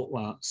Sentosa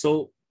folk.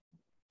 So,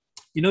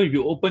 if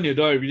you open your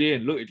door every day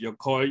and look at your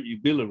koi, you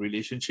build a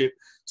relationship.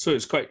 So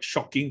it's quite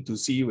shocking to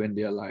see when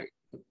they're like,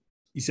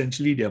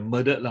 essentially they're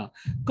murdered.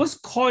 Because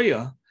koi,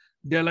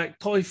 they're like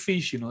toy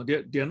fish,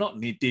 they're not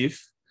native.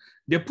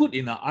 They're put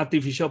in an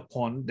artificial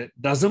pond that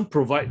doesn't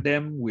provide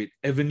them with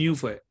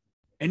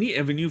any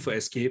avenue for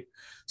escape.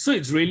 So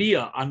it's really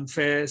an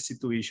unfair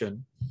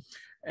situation.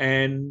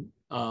 And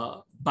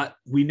but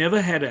we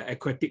never had an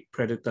aquatic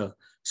predator.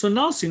 So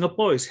now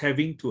Singapore is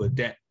having to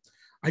adapt.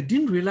 I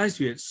didn't realize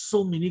we had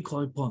so many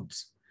koi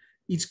ponds.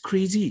 It's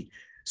crazy.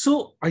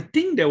 So I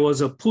think there was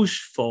a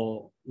push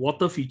for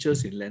water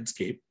features in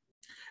landscape,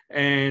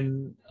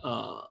 and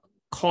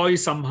koi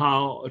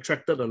somehow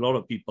attracted a lot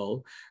of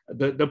people.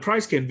 The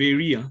price can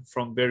vary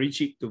from very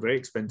cheap to very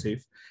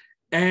expensive.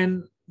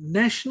 And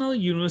National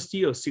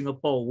University of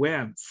Singapore, where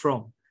I'm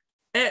from,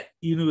 at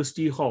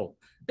University Hall,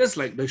 that's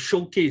like the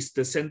showcase,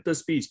 the center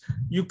space.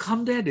 You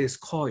come there, there's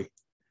koi.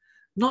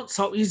 Not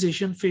Southeast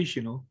Asian fish,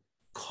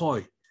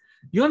 koi.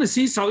 You want to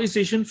see Southeast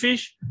Asian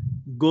fish?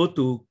 Go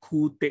to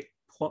Khoo Teck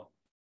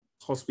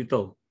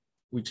Hospital,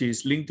 which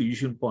is linked to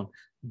Yishun Pond.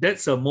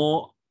 That's a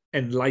more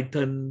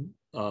enlightened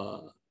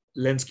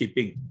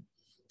landscaping.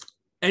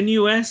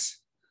 NUS,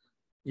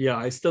 yeah,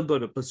 I still got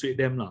to persuade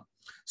them.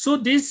 So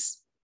this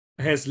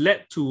has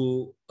led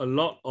to a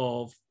lot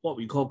of what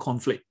we call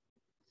conflict.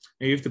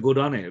 And you have to go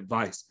down and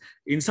advise.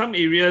 In some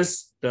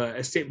areas, the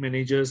estate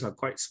managers are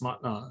quite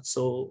smart.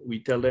 So we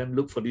tell them,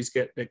 look for this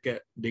gap, that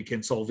gap, they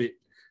can solve it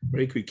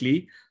very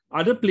quickly.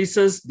 Other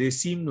places, they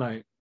seem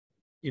like,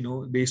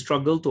 they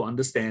struggle to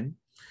understand.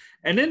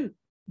 And then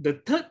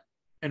the third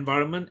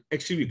environment,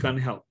 actually, we can't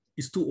help.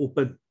 It's too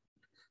open.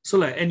 So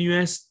like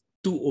NUS,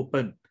 too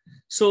open.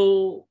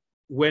 So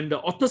when the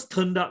otters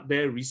turned up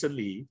there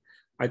recently,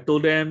 I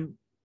told them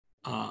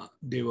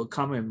they will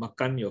come and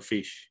makan your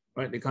fish,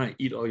 right? They can't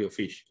eat all your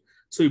fish.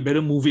 So you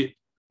better move it.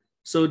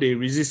 So they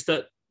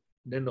resisted.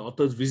 Then the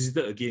otters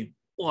visited again.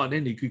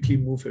 Then they quickly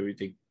move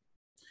everything.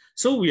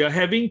 So we are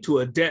having to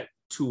adapt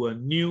to a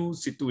new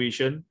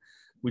situation,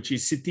 which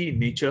is city in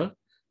nature.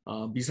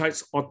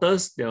 Besides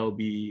otters, there will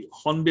be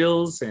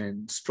hornbills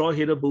and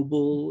straw-headed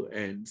bulbul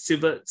and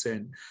civets,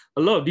 and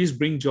a lot of these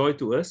bring joy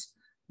to us,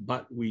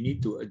 but we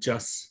need to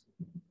adjust,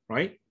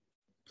 right?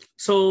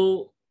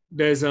 So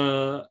there's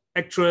a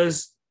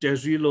actress,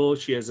 Jezreel,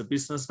 she has a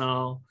business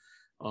now,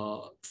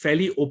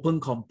 fairly open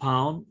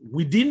compound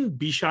within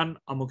Bishan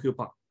Ang Mo Kio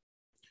Park.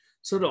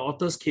 So the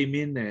otters came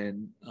in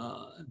and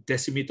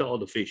decimated all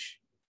the fish,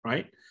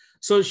 right?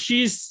 So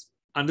she's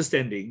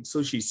understanding.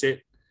 So she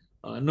said,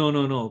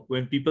 no.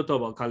 When people talk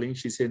about culling,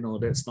 she said, no,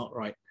 that's not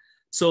right.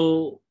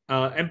 So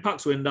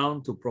MParks went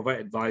down to provide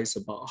advice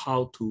about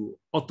how to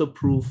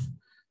otter-proof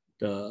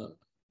the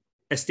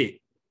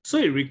estate. So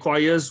it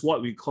requires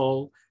what we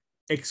call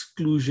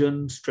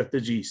exclusion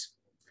strategies.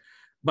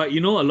 But a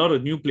lot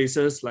of new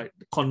places like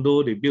the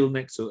condo they build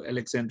next to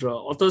Alexandra,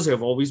 otters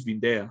have always been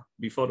there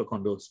before the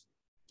condos.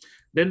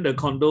 Then the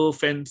condo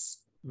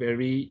fence,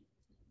 very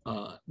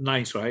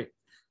nice, right?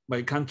 But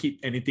you can't keep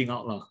anything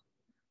out.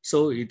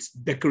 So it's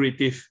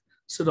decorative.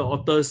 So the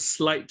otters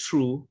slide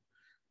through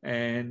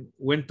and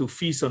went to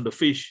feast on the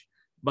fish.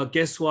 But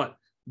guess what?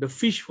 The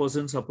fish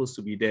wasn't supposed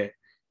to be there.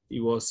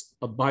 It was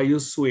a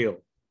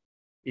bioswale.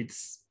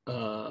 It's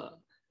a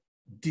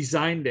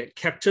design that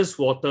captures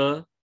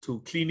water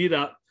to clean it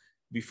up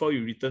before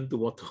you return to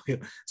water.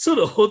 So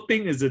the whole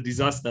thing is a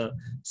disaster.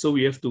 So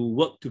we have to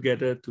work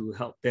together to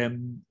help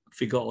them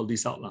figure all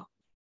this out.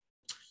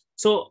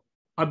 So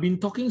I've been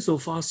talking so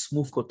far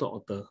smooth-coated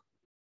otter.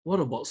 What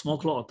about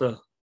small-claw otter?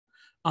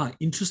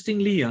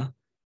 Interestingly,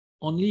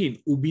 only in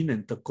Ubin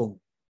and Tekong,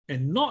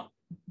 and not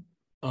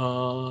a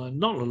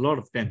lot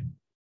of them.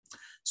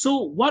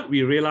 So what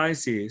we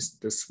realize is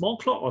the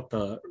small-claw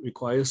otter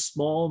requires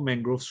small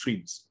mangrove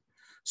streams.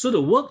 So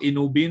the work in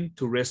Ubin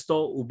to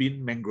restore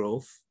Ubin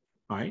mangrove,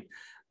 right?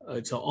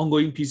 It's an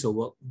ongoing piece of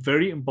work,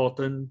 very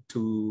important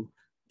to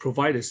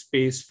provide a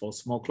space for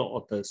small-claw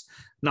otters.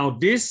 Now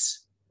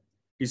this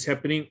is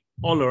happening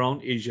all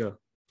around Asia.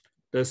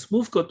 The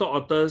smooth-coated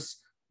otters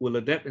will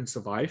adapt and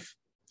survive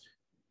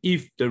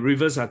if the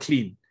rivers are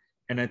clean.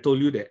 And I told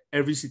you that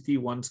every city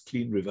wants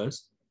clean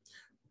rivers,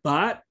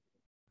 but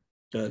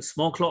the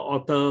small-claw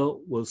otter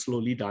will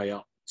slowly die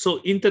out. So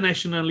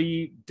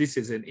internationally, this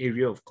is an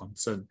area of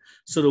concern.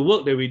 So the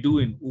work that we do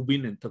in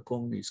Ubin and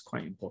Tekong is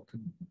quite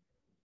important.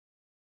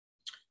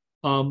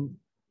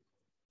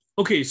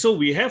 Okay, so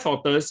we have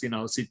otters in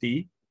our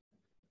city.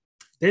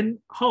 Then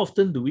how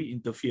often do we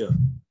interfere?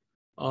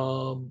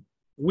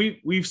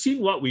 We've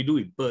seen what we do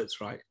with birds,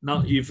 right?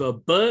 Now, if a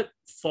bird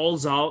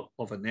falls out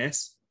of a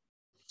nest,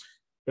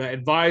 the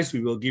advice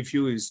we will give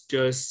you is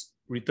just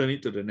return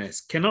it to the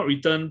nest. Cannot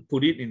return,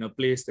 put it in a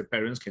place the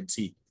parents can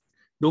see.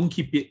 Don't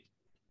keep it.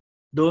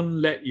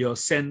 Don't let your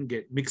scent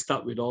get mixed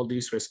up with all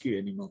these rescue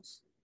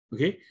animals.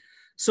 Okay,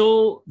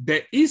 so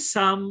there is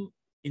some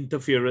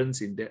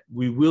interference in that.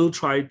 We will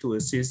try to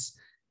assist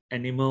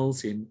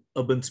animals in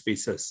urban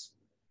spaces,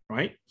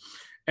 right?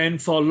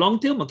 And for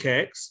long-tail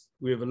macaques,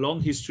 we have a long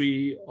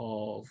history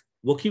of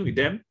working with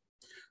them.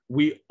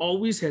 We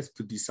always have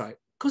to decide,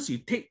 because you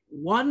take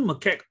one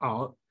macaque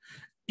out,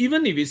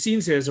 even if it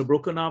seems there's a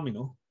broken arm,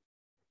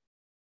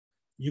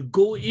 you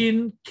go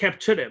in,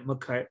 capture that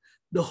macaque,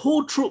 the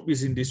whole troop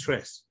is in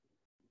distress,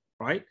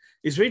 right?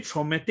 It's very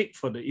traumatic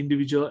for the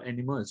individual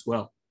animal as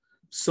well.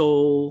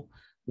 So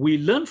we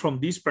learn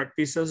from these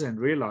practices and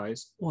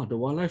realize, wow, the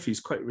wildlife is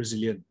quite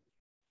resilient.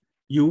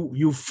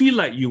 You feel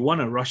like you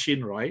want to rush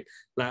in, right?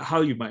 Like how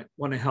you might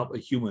want to help a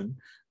human,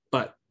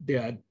 but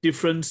there are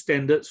different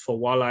standards for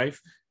wildlife,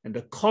 and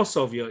the cost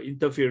of your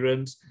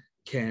interference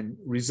can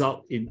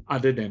result in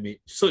other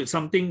damage. So it's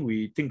something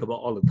we think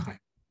about all the time,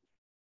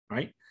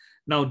 right?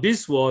 Now,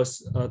 this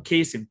was a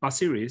case in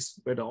Pasir Ris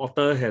where the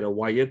otter had a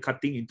wire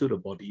cutting into the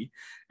body,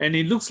 and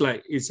it looks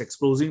like it's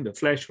exposing the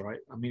flesh, right?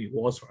 I mean, it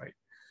was, right?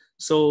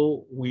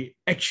 So we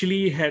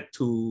actually had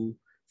to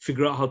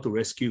figure out how to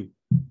rescue.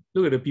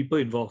 Look at the people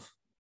involved,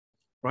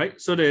 right?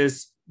 So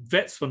there's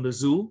vets from the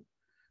zoo,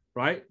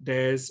 right?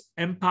 There's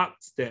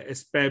MParks that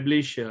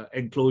establish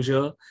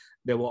enclosure.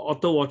 There were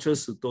otter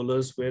watchers who told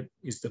us where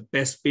is the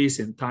best space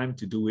and time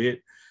to do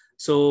it.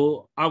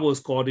 So I was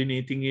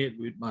coordinating it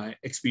with my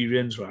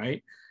experience,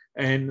 right?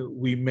 And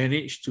we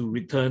managed to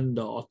return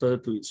the otter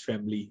to its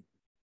family,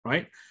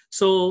 right?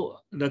 So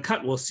the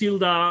cut was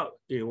sealed up.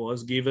 It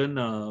was given,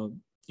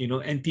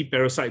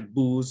 anti-parasite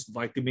boost,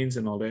 vitamins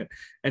and all that.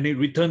 And it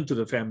returned to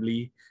the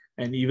family.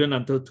 And even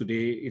until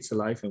today, it's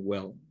alive and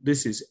well.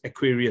 This is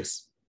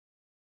Aquarius,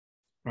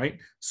 right?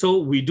 So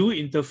we do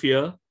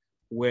interfere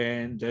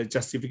when the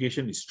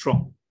justification is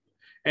strong.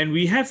 And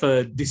we have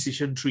a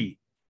decision tree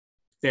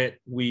that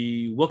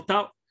we worked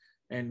out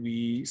and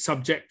we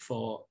subject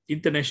for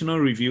international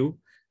review.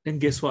 Then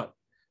guess what?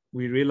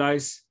 We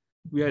realize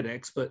we are the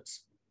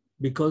experts,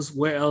 because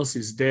where else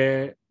is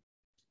there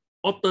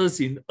otters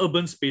in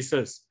urban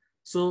spaces?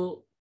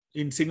 So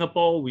in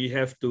Singapore, we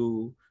have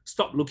to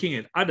stop looking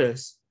at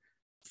others,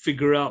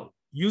 figure out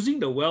using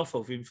the wealth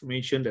of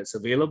information that's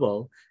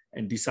available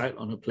and decide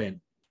on a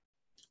plan,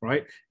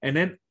 right? And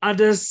then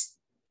others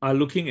are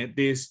looking at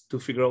this to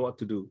figure out what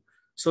to do.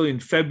 So in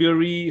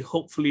February,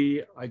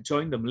 hopefully I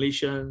joined the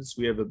Malaysians.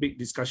 We have a big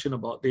discussion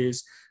about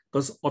this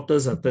because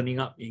otters are turning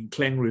up in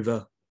Klang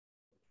River.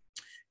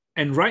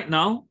 And right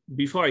now,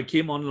 before I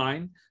came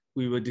online,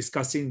 we were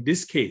discussing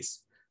this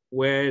case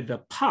where the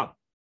pup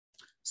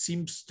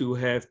seems to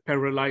have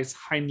paralyzed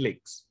hind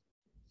legs.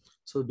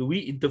 So do we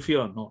interfere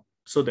or not?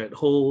 So that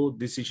whole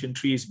decision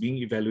tree is being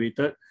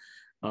evaluated.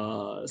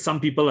 Some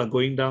people are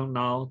going down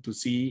now to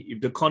see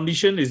if the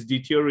condition is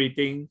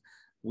deteriorating,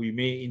 we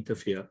may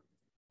interfere,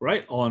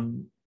 right,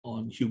 on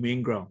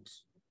humane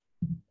grounds.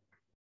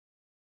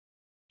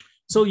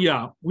 So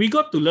yeah, we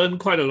got to learn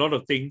quite a lot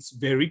of things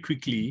very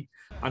quickly.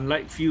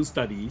 Unlike field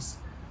studies,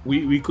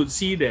 we could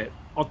see that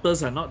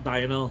otters are not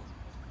diurnal.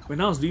 When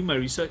I was doing my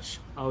research,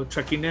 I was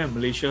tracking them in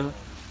Malaysia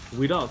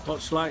without a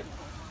torchlight,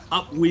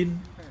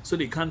 upwind, so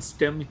they can't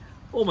stem me.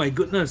 Oh my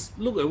goodness,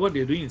 look at what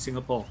they're doing in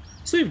Singapore.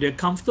 So if they're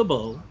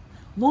comfortable,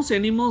 most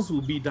animals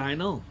will be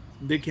diurnal.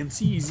 They can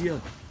see easier.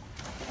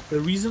 The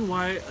reason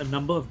why a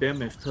number of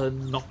them have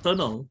turned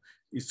nocturnal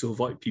is to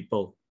avoid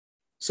people.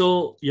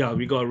 So yeah,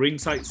 we got a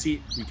ringside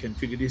seat. We can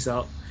figure this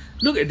out.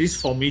 Look at this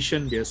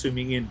formation they're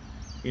swimming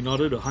in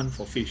order to hunt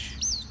for fish.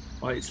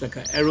 Right? It's like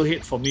an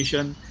arrowhead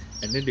formation,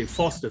 and then they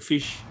force the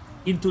fish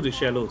into the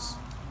shallows,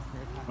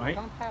 right?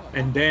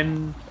 And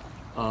then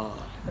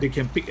they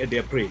can pick at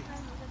their prey.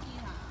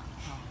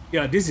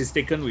 Yeah, this is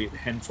taken with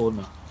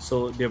handphone,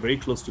 so they're very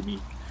close to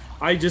me.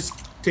 I just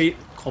stayed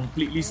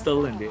completely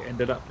still and they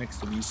ended up next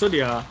to me. So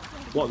they are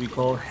what we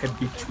call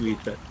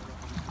habituated,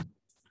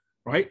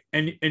 right?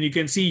 And you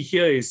can see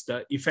here is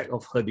the effect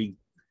of herding,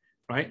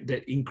 right?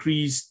 That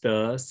increase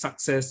the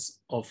success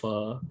of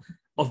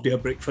their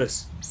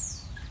breakfast.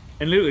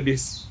 And look at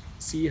this.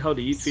 See how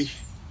they eat fish?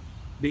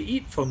 They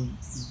eat from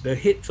the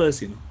head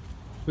first,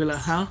 We're like,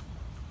 huh?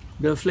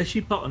 The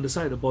fleshy part on the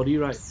side of the body,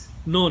 right?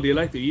 No, they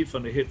like to eat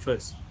from the head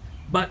first.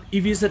 But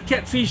if it's a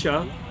catfish,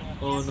 oh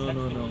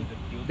no.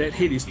 That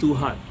head is too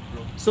hard.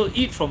 So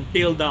eat from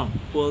tail down,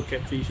 poor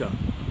catfish,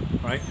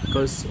 right?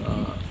 Because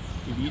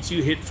if it eats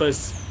you head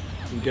first,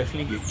 you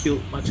definitely get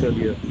killed much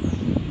earlier,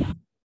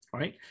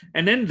 right?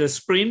 And then the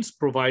sprains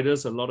provide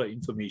us a lot of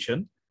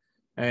information.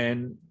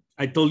 And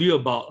I told you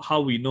about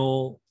how we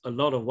know a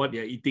lot of what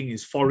they're eating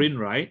is foreign,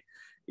 right?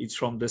 It's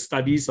from the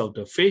studies of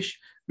the fish.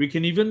 We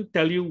can even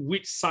tell you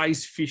which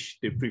size fish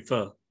they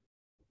prefer,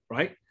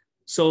 right?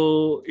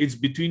 So it's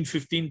between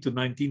 15 to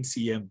 19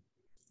 cm.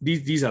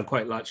 These are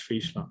quite large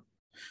fish now.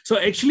 So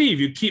actually, if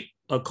you keep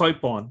a koi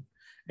pond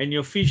and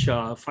your fish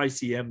are 5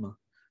 cm,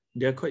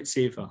 they're quite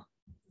safe.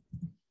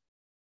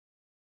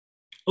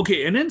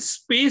 Okay, and then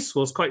space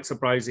was quite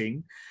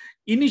surprising.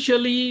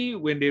 Initially,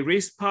 when they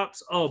raised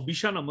pups, oh,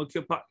 Bishan Ang Mo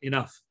Kio pup,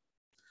 enough.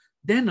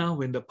 Then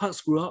when the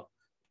pups grew up,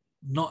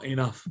 not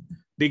enough.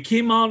 They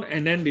came out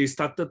and then they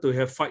started to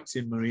have fights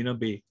in Marina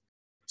Bay.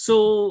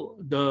 So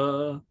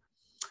the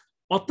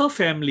otter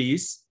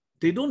families,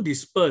 they don't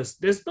disperse.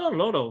 There's not a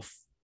lot of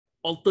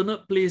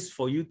alternate place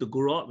for you to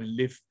grow up and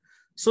live.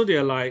 So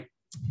they're like,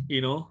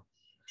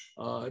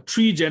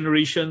 3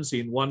 generations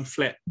in one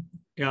flat.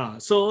 Yeah,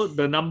 so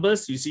the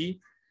numbers, you see,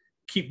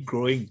 keep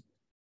growing,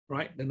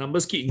 right? The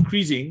numbers keep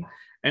increasing.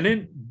 And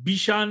then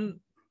Bishan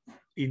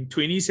in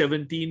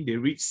 2017, they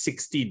reached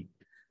 16.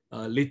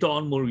 Later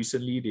on, more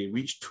recently, they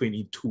reached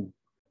 22,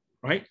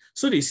 right?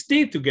 So they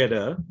stayed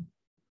together.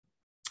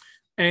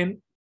 And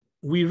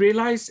we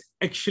realized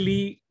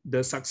actually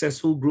the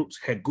successful groups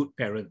had good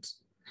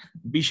parents.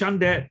 Bishan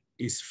dad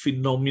is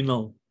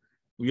phenomenal.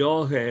 We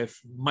all have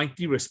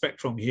mighty respect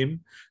from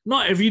him.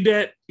 Not every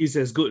dad is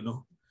as good,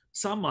 no?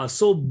 Some are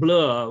so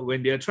blur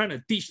when they're trying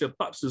to teach the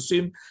pups to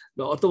swim.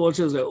 The otter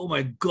watcher is like, oh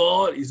my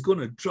God, he's going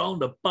to drown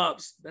the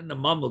pups. Then the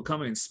mom will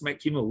come and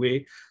smack him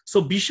away.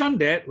 So Bishan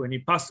dad, when he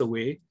passed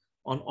away,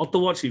 on Otter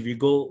Watch, if we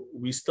go,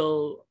 we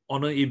still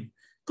honor him.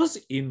 Because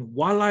in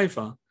wildlife,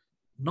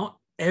 not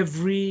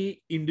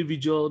every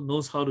individual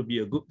knows how to be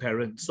a good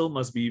parent. So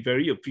must be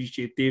very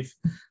appreciative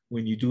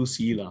when you do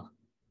see,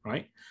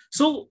 right?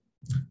 So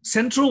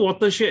Central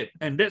Watershed,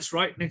 and that's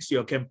right next to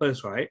your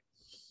campus, right?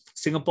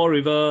 Singapore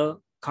River,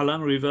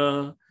 Kallang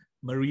River,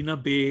 Marina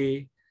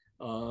Bay,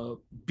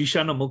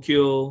 Bishan Ang Mo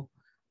Kio,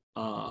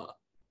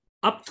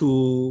 up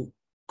to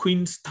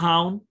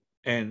Queenstown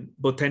and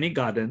Botanic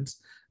Gardens.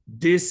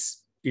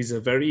 This is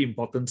a very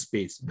important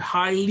space,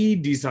 highly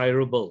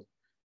desirable,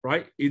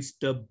 right? It's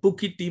the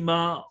Bukit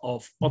Timah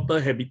of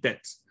otter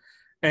habitats,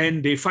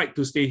 and they fight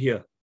to stay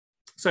here.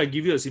 So I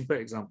give you a simple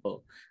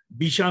example.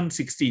 Bishan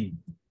 16,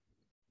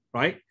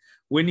 right?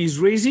 When he's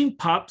raising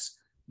pups,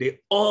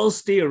 they all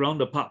stay around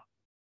the pup.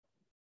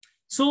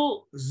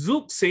 So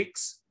Zouk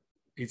 6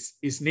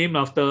 is named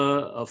after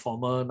a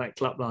former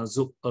nightclub,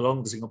 Zouk,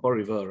 along the Singapore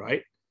River,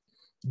 right?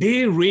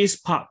 They raise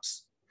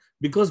pups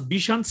because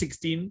Bishan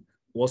 16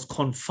 was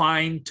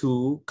confined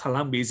to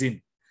Kallang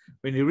Basin.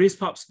 When they raise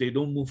pups, they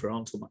don't move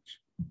around so much.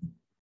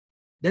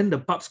 Then the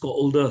pups got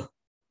older.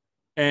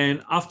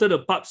 And after the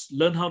pups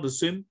learned how to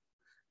swim,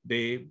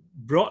 they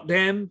brought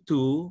them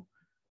to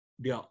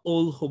their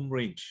old home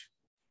range.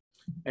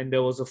 And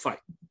there was a fight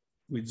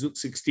with Zouk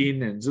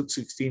 16, and Zouk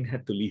 16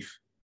 had to leave,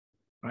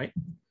 right?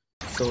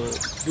 So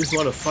this is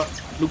what a fight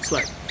looks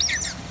like.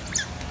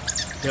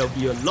 There'll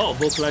be a lot of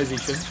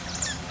vocalization,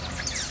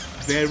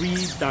 very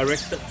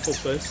directed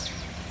focus,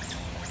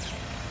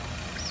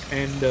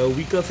 and the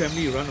weaker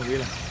family run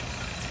away.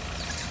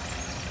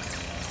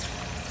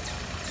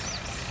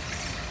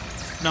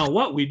 Now,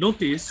 what we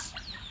notice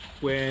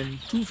when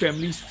two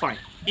families fight,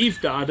 if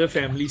the other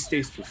family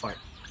stays to fight,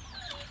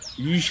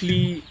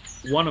 usually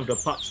one of the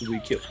pups will be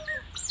killed.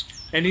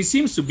 And it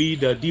seems to be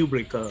the deal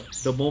breaker.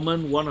 The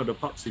moment one of the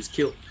pups is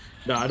killed,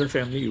 the other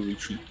family will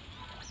retreat.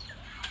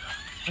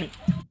 Right?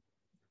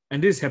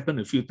 And this happened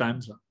a few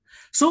times.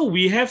 So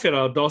we have at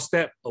our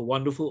doorstep a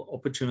wonderful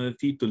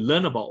opportunity to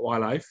learn about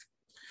wildlife.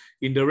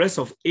 In the rest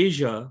of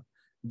Asia,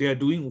 they are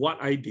doing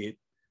what I did,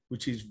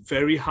 which is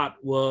very hard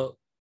work,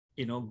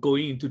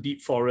 going into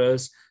deep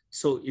forests.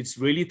 So it's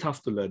really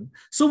tough to learn.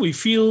 So we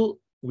feel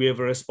we have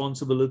a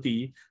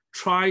responsibility,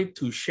 try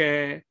to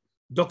share,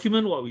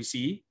 document what we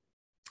see,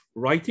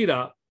 write it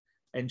up,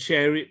 and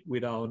share it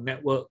with our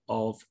network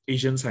of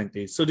Asian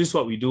scientists. So this is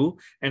what we do,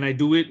 and I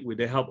do it with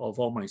the help of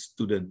all my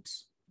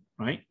students,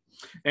 right?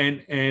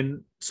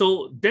 And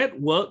so that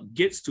work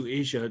gets to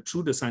Asia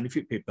through the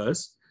scientific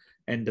papers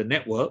and the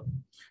network.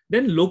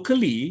 Then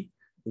locally,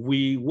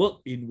 we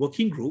work in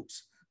working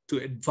groups to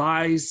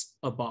advise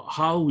about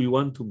how we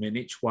want to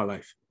manage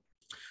wildlife.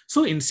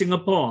 So in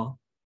Singapore,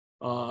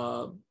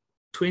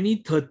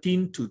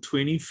 2013 to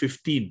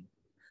 2015,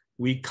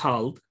 we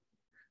culled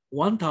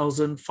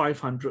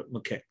 1,500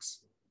 macaques.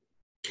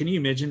 Can you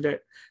imagine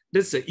that?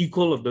 That's the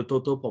equal of the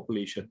total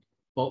population,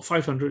 about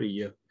 500 a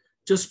year,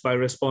 just by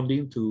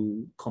responding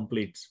to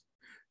complaints.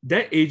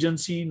 That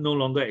agency no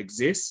longer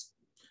exists.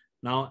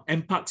 Now,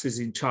 MPAX is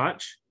in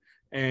charge,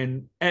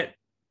 and at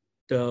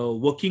the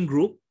working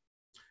group,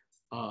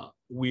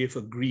 we have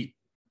agreed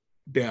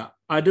there are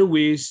other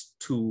ways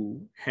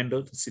to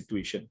handle the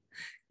situation.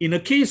 In a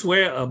case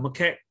where a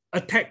macaque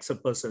attacks a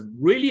person,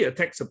 really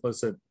attacks a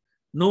person,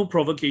 no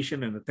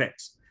provocation and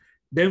attacks,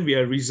 then we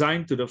are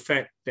resigned to the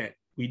fact that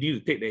we need to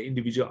take the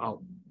individual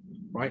out,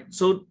 right?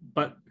 So,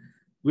 but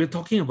we're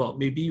talking about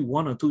maybe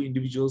 1 or 2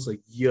 individuals a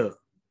year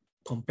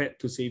compared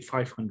to say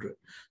 500.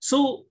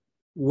 So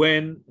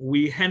when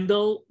we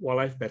handle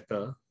wildlife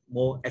better,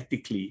 more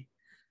ethically,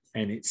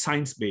 and it's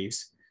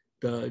science-based,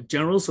 the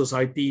general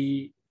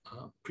society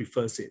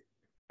prefers it.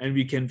 and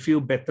we can feel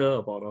better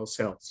about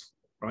ourselves,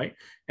 right?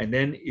 And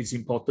then it's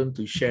important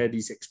to share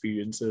these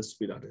experiences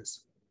with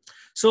others.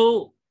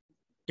 So,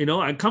 you know,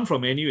 I come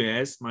from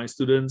NUS, my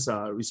students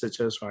are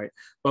researchers, right?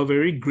 But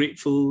very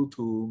grateful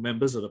to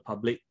members of the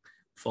public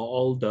for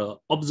all the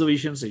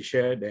observations they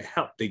share, the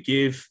help they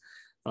give,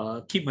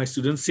 keep my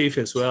students safe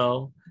as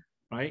well,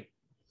 right?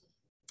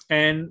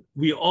 And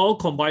we all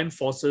combine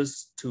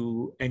forces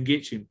to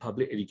engage in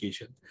public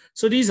education.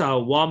 So these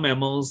are wild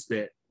mammals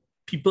that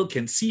people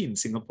can see in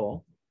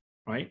Singapore,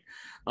 right?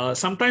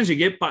 Sometimes you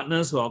get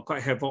partners who are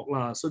quite havoc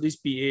lah. So this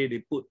PA,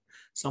 they put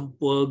some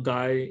poor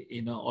guy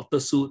in an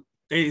otter suit.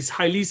 It's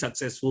highly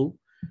successful,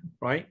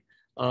 right?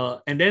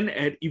 And then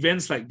at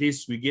events like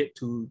this, we get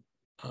to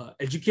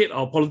educate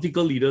our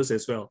political leaders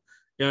as well.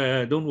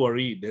 Yeah, don't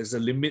worry. There's a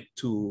limit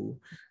to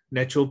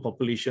natural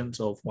populations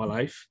of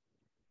wildlife.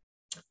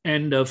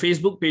 And the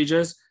Facebook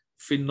pages,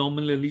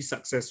 phenomenally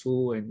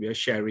successful, and we are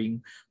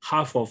sharing.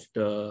 Half of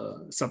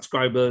the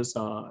subscribers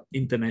are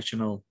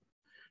international,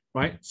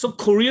 right? So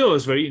Korea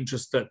was very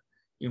interested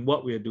in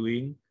what we are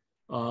doing.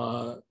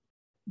 The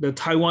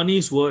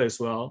Taiwanese were as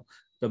well.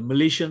 The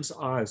Malaysians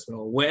are as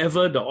well,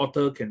 wherever the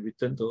otter can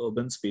return to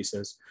urban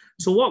spaces.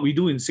 So what we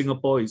do in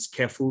Singapore is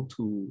careful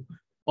to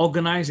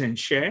organize and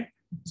share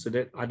so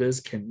that others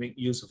can make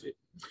use of it.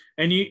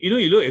 And you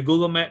look at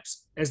Google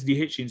Maps,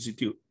 SDH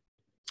Institute.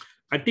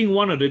 I think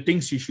one of the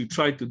things you should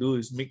try to do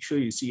is make sure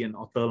you see an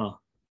otter,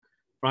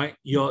 right?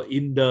 You're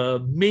in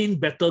the main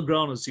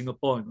battleground of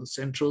Singapore, in the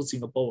central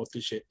Singapore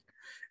watershed,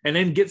 and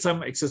then get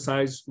some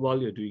exercise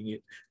while you're doing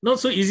it.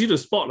 Not so easy to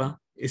spot.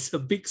 It's a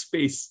big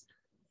space.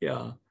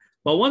 Yeah.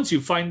 But once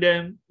you find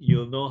them,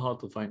 you'll know how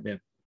to find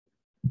them.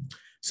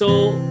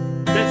 So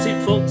that's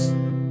it, folks.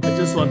 I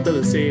just wanted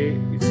to say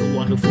it's so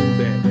wonderful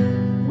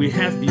that we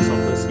have these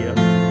otters here.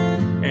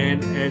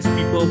 And as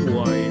people who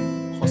are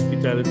in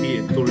hospitality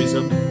and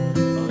tourism,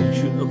 you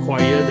should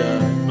acquire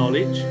the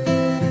knowledge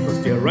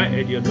because they're right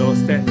at your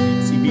doorstep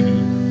in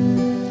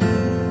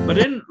CBD. But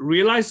then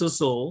realize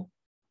also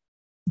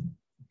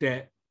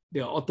that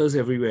there are otters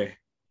everywhere.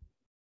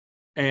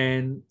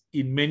 And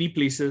in many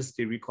places,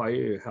 they require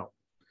your help.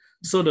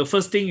 So the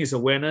first thing is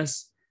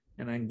awareness.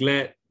 And I'm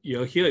glad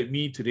you're here with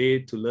me today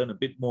to learn a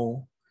bit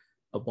more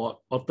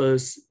about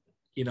otters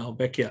in our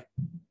backyard.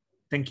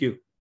 Thank you.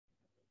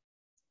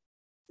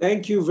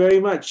 Thank you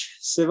very much,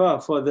 Siva,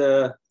 for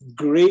the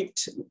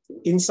great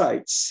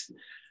insights.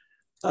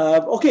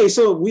 Okay,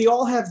 so we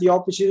all have the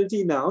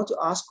opportunity now to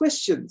ask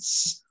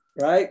questions,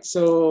 right?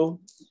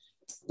 So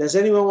does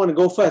anyone want to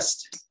go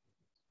first?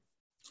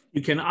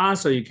 You can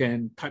ask or you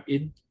can type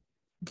in.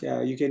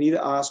 Yeah, you can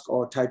either ask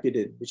or type it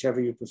in,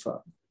 whichever you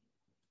prefer.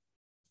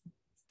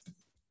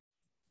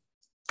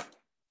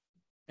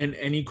 And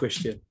any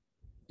question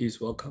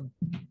is welcome.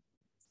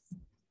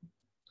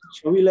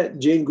 Shall we let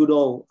Jane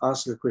Goodall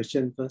ask the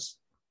question first?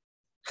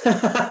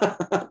 Careful,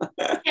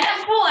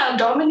 I'll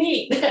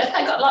dominate.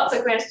 I got lots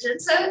of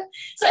questions.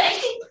 So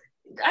actually,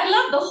 I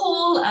love the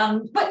whole,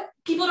 what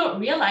people don't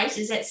realize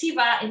is that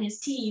Siva and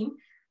his team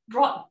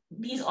brought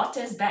these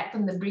otters back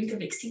from the brink of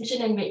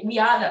extinction, and we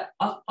are the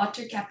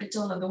otter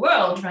capital of the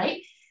world,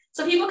 right?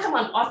 So people come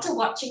on otter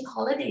watching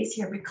holidays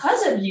here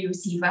because of you,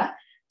 Siva.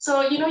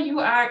 So, you know,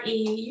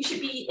 you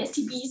should be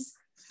STB's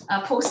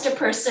poster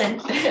person.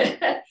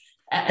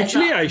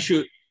 Actually, I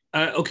should.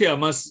 Okay, I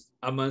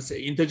must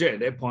interject at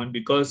that point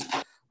because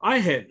I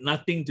had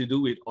nothing to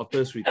do with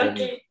otters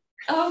returning. Okay.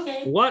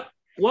 Okay.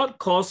 What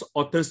caused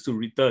otters to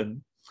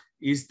return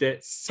is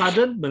that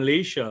southern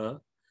Malaysia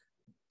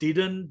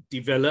didn't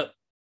develop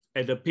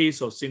at the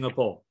pace of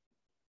Singapore.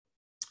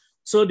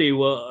 So they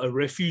were a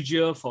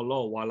refugia for a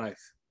lot of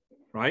wildlife,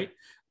 right?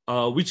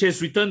 Which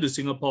has returned to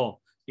Singapore,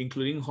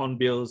 including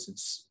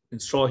hornbills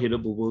and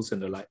straw-headed bulbuls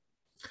and the like.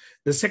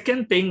 The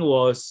second thing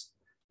was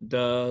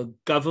the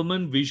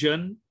government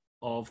vision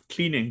of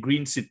clean and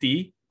green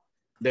city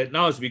that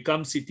now has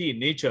become city in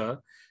nature.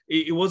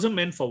 It wasn't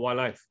meant for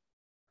wildlife,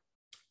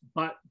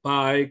 but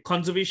by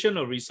conservation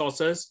of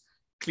resources,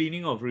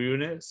 cleaning of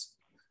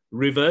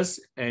rivers,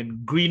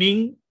 and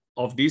greening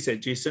of these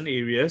adjacent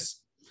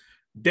areas,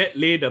 that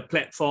laid a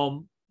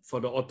platform for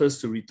the otters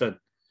to return.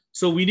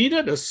 So we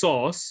needed a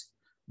source,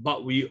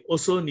 but we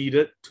also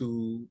needed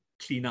to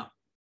clean up.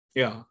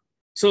 Yeah.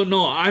 So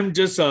no, I'm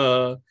just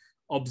a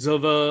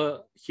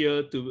observer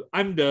here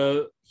I'm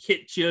the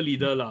head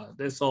cheerleader lah.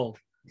 That's all.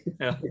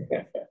 Yeah.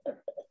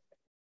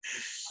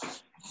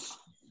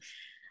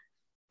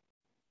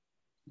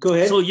 Go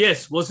ahead. So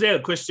yes, was there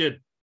a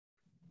question?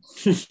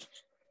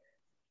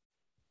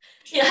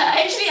 Yeah,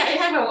 actually, I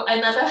have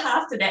another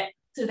half to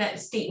that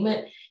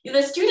statement.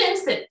 The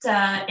students that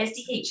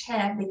SDH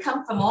have, they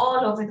come from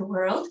all over the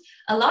world.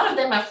 A lot of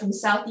them are from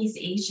Southeast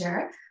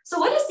Asia. So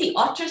what is the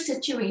otter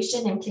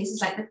situation in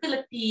places like the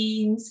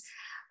Philippines,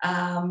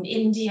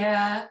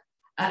 India?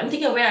 I'm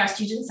thinking of where our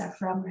students are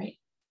from, right?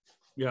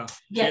 Yeah.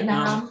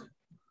 Vietnam.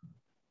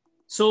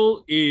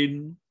 So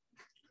in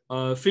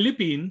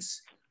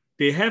Philippines,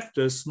 they have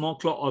the small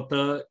claw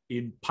otter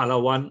in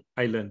Palawan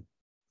Island,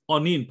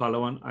 only in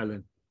Palawan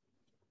Island.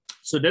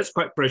 So that's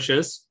quite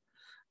precious.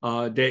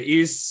 There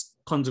is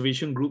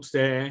conservation groups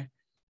there,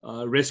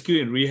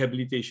 rescue and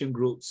rehabilitation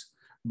groups,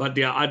 but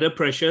there are other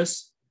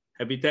pressures,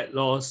 habitat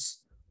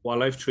loss,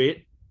 wildlife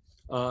trade.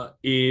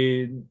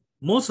 In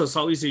most of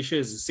Southeast Asia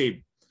is the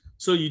same.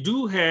 So you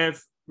do have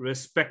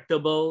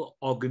respectable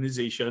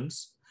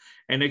organizations.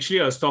 And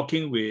actually I was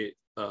talking with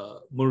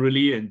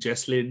Murali and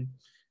Jesslyn,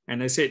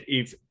 and I said,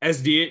 if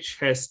SDH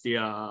has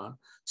their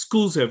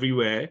schools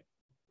everywhere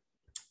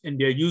and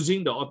they're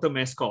using the otter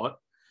mascot,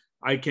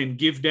 I can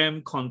give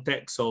them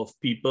contacts of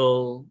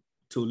people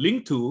to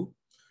link to,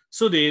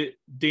 so they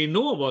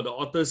know about the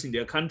otters in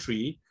their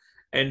country,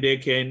 and they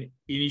can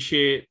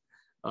initiate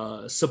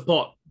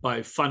support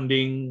by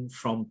funding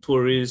from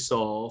tourists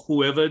or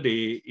whoever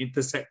they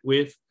intersect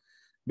with,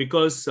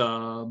 because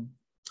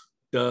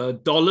the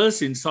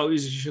dollars in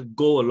Southeast Asia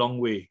go a long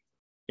way.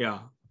 Yeah.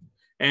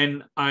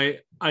 And I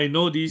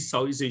know these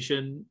Southeast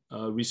Asian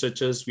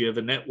researchers. We have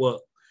a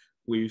network.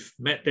 We've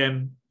met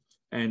them,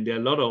 and there are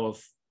a lot of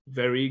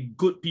very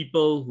good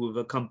people who have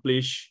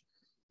accomplished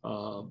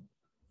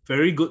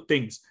very good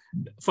things.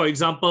 For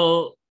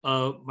example,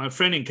 my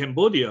friend in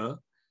Cambodia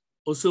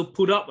also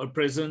put up a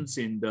presence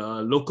in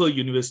the local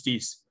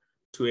universities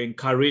to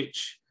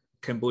encourage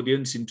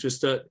Cambodians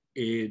interested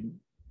in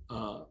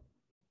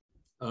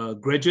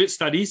graduate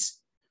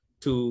studies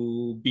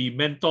to be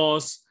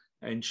mentors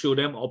and show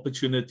them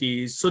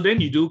opportunities. So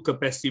then you do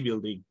capacity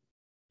building.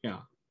 Yeah.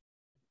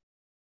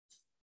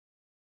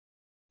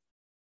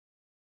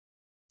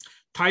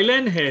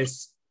 Thailand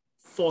has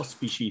 4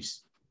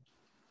 species,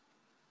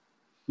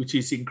 which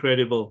is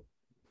incredible.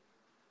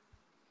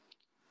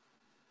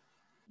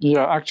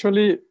 Yeah,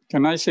 actually,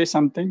 can I say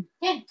something?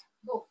 Yeah,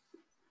 go.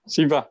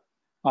 Siva,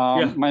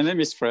 Yeah. my name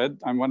is Fred.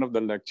 I'm one of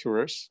the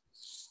lecturers.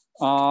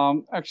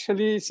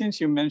 Actually,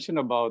 since you mentioned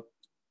about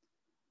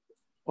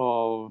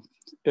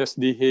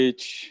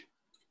SDH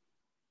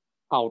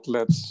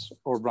outlets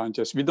or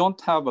branches, we don't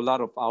have a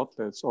lot of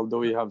outlets, although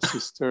we have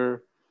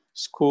sister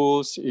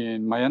schools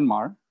in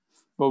Myanmar,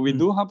 but we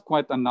do have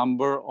quite a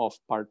number of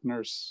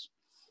partners.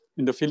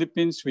 In the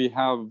Philippines, we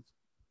have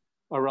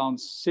around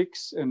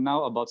 6 and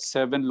now about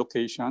 7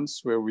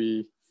 locations where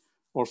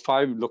or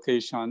 5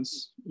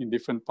 locations in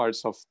different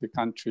parts of the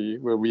country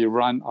where we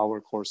run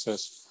our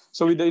courses.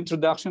 So with the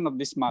introduction of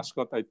this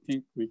mascot, I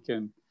think we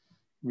can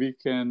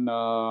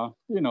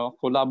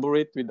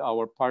collaborate with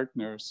our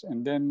partners,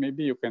 and then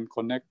maybe you can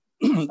connect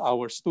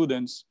our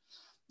students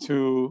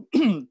to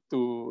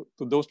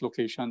those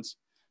locations.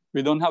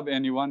 We don't have a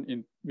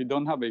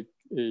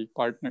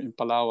partner in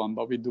Palawan,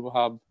 but we do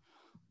have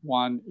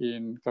one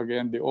in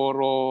Cagayan de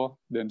Oro,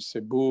 then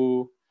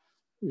Cebu,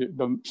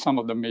 some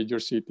of the major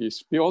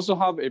cities. We also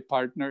have a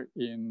partner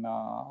in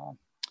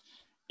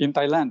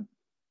Thailand.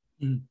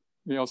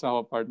 We also have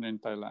a partner in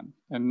Thailand.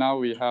 And now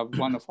we have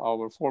one of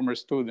our former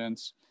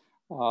students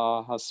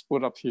has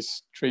put up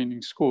his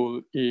training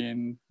school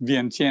in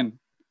Vientiane.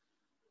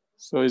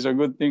 So it's a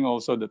good thing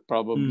also that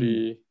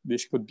probably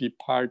this could be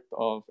part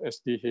of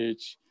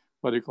SDH,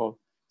 what do you call,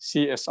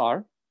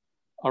 CSR,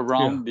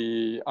 around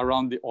the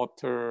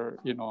Otter,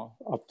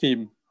 a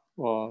theme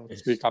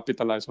to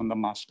capitalize on the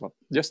mascot.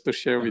 Just to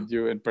share with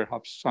you, and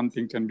perhaps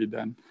something can be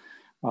done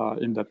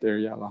in that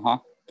area.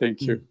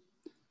 Thank you.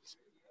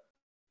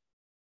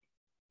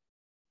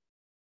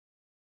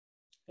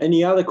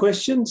 Any other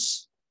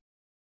questions?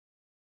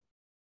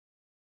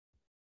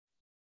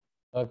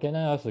 Can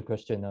I ask a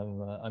question?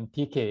 I'm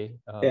TK.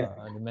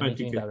 I'm the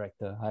managing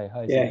director.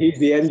 Hi. Yeah, he's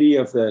the MD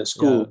of the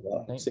school.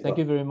 Thank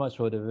you very much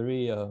for the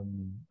very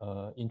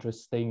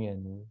interesting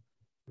and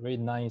very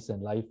nice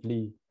and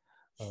lively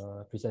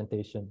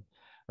presentation.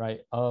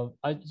 Right.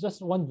 I just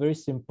one very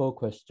simple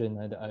question,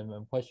 and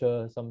I'm quite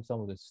sure some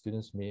of the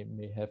students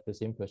may have the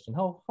same question.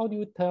 How do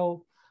you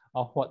tell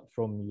what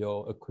from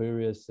your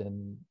Aquarius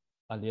and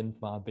Alien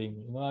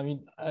Farbing?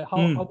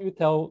 How do you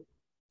tell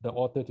the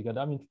otter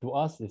together? I mean, to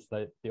us, it's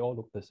like they all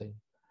look the same,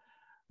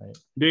 right?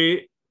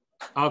 They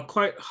are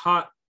quite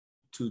hard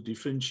to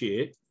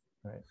differentiate.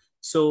 Right.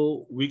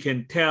 So we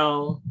can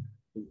tell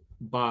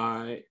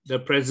by the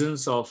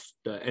presence of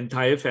the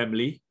entire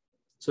family.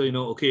 So,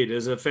 okay,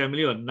 there's a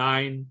family of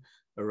 9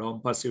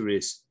 around Pasir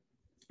Ris,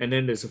 and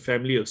then there's a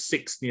family of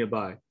 6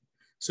 nearby.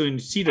 So when you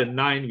see the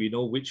 9, we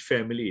know which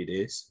family it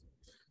is.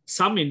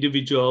 Some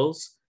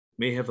individuals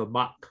may have a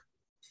mark,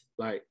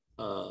 like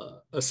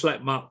a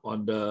slight mark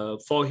on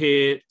the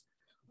forehead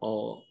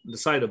or the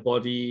side of the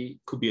body,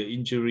 could be an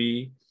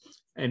injury.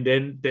 And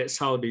then that's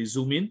how they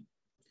zoom in.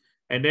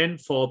 And then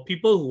for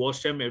people who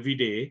watch them every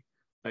day,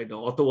 like the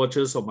Otter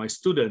watchers or my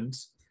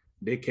students,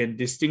 they can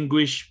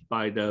distinguish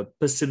by the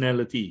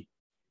personality.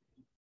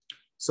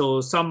 So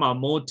some are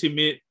more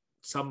timid,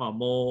 some are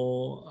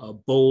more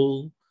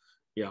bold.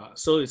 Yeah,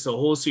 so it's a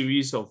whole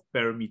series of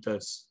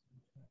parameters.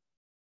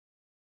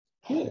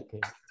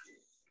 Okay.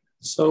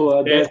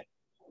 So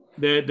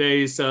there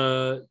is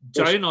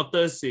giant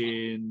otters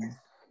in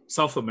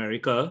South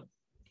America.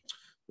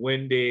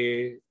 When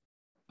they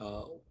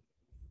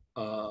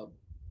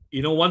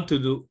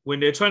when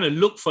they're trying to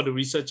look for the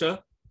researcher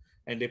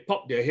and they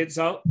pop their heads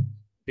out,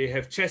 they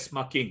have chest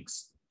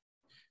markings.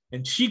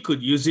 and she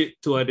could use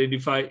it to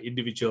identify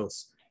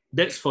individuals.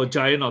 That's for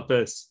giant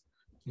otters,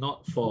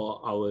 not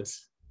for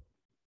ours.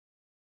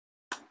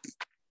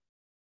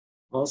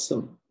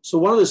 Awesome. So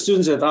one of the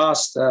students had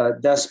asked,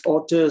 does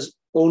otters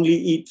only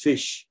eat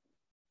fish?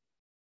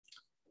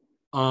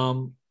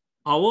 Our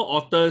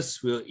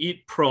otters will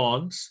eat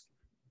prawns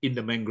in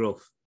the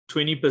mangrove,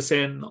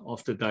 20%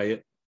 of the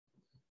diet.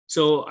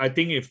 So I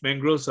think if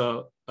mangroves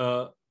are,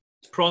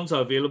 prawns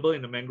are available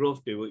in the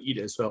mangrove, they will eat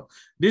as well.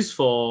 This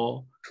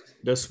for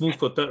the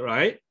smooth-coated,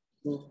 right?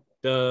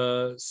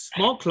 The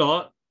small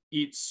clawed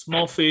eats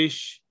small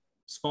fish,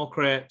 small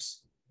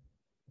crabs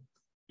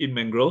in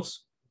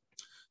mangroves.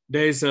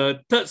 There is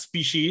a third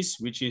species,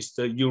 which is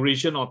the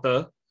Eurasian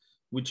otter,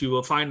 which you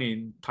will find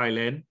in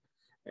Thailand.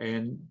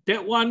 And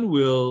that one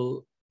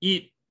will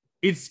eat,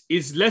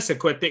 it's less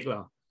aquatic.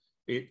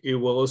 It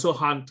will also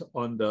hunt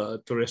on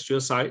the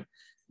terrestrial side.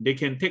 They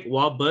can take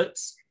wild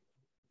birds.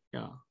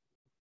 Yeah.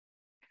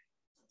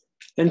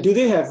 And do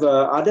they have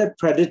other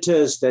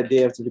predators that they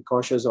have to be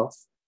cautious of?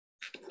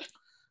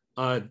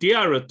 They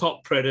are a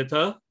top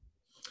predator.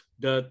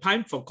 The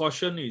time for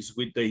caution is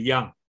with the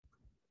young.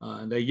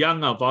 The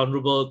young are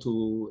vulnerable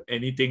to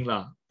anything,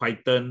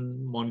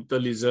 python, monitor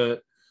lizard.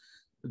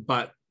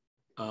 But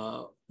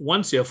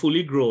once they are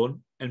fully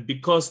grown, and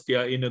because they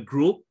are in a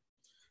group,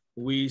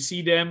 we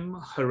see them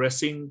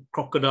harassing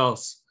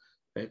crocodiles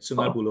at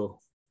Sungai Buloh.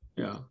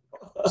 Yeah.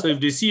 So if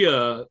they see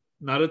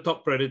another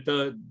top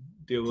predator,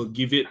 they will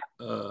give it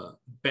a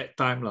bad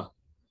time,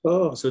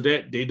 so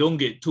that they don't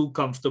get too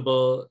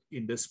comfortable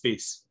in the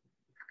space.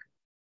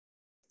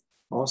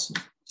 Awesome.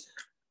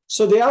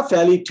 So they are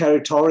fairly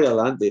territorial,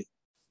 aren't they?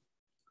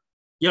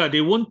 Yeah,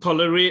 they won't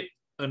tolerate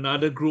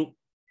another group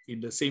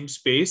in the same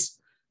space,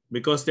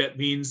 because that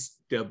means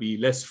there'll be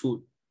less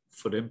food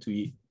for them to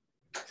eat.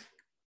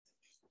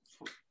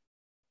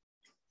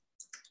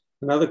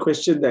 Another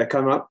question that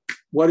come up: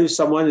 what if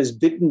someone is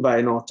bitten by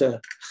an otter?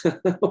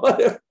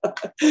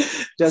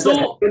 Does that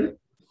happen?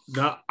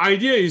 The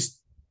idea is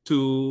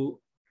to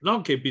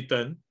not get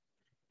bitten,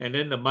 and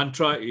then the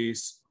mantra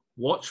is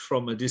watch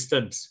from a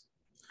distance.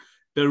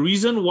 The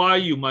reason why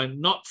you might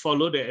not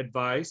follow the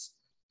advice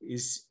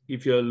is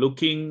if you're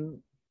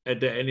looking at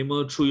the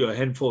animal through your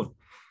handphone.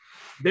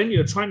 Then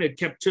you're trying to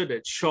capture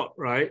that shot,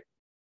 right?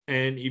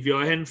 And if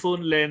your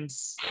handphone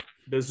lens,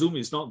 the zoom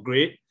is not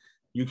great,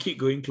 you keep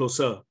going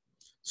closer.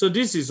 So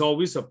this is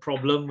always a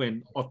problem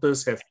when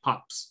otters have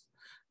pups.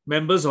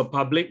 Members of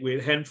public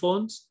with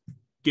handphones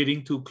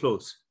getting too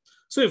close.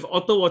 So if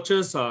otter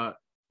watchers are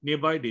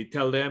nearby, they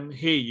tell them,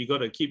 hey, you got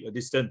to keep a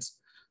distance.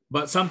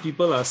 But some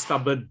people are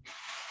stubborn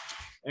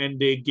and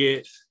they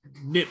get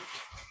nipped.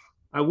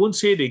 I won't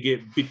say they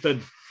get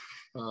bitten.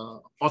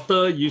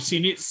 Otter, you've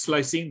seen it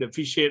slicing the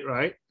fish head,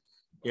 right?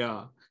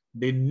 Yeah,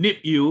 they nip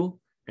you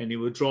and it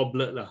will draw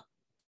blood.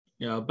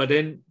 Yeah, but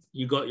then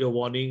you got your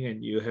warning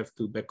and you have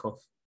to back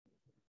off.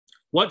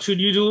 What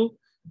should you do?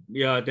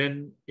 Yeah,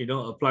 then,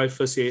 apply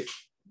first aid.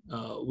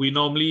 We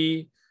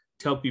normally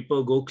tell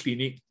people go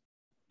clinic.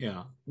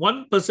 Yeah,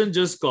 one person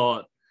just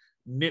got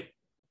nipped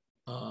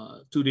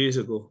 2 days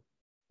ago.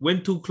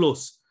 Went too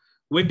close.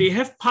 When they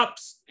have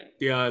pups,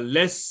 they are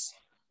less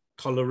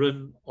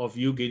tolerant of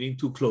you getting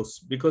too close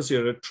because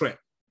you're a threat.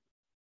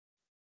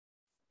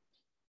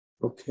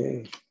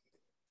 Okay.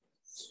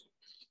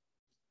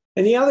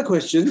 Any other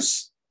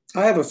questions?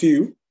 I have a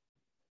few.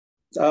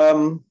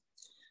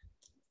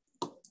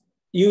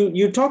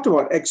 You talked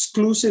about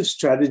exclusive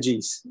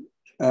strategies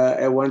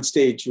at one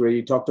stage where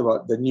you talked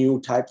about the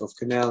new type of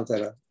canal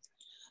that are.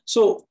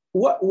 So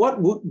what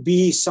would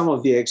be some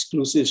of the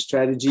exclusive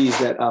strategies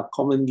that are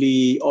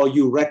commonly, or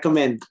you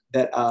recommend,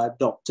 that are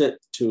adopted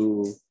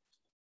to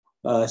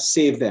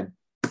save them?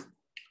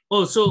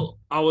 Oh, so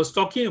I was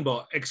talking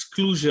about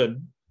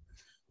exclusion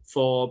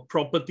for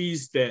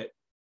properties that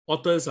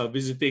otters are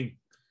visiting.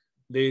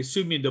 They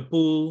swim in the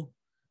pool,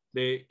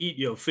 they eat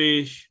your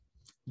fish.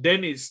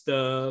 Then it's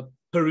the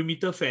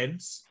perimeter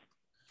fence.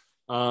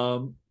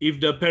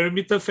 If the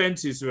perimeter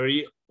fence is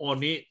very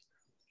ornate,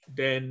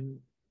 then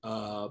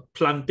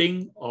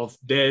planting of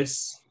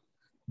dense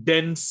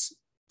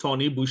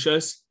thorny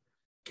bushes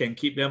can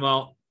keep them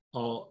out,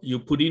 or you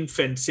put in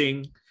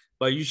fencing,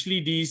 but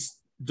usually these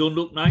don't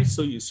look nice,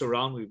 so you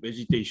surround with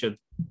vegetation.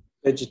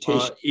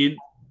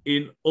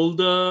 In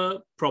older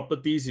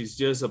properties, it's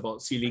just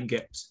about sealing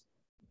gaps.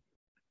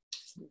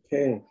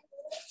 Okay.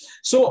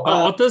 So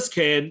otters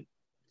can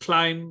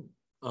climb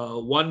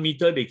 1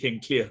 meter, they can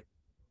clear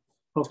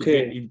to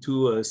get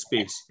into a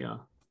space. Yeah.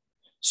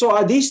 So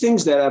are these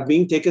things that are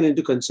being taken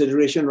into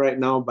consideration right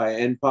now by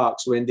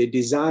NParks when they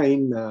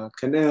design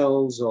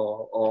canals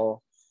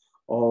or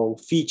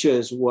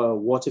features,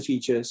 water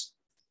features?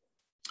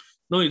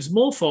 No, it's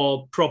more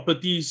for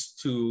properties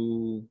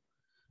to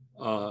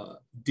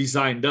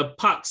design. The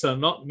parks are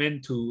not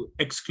meant to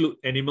exclude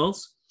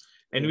animals.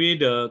 Anyway,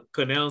 the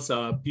canals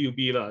are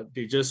PUB.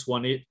 They just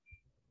want it,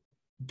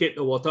 get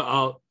the water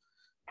out,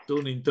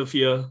 don't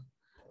interfere.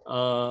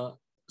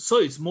 So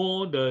it's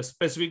more the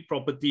specific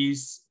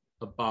properties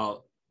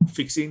about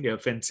fixing their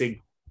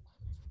fencing.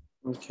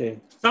 Okay.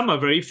 Some are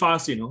very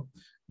fast, you know.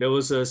 There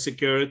was a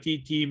security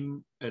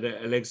team at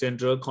the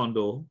Alexandra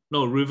condo,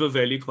 no, River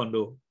Valley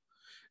condo,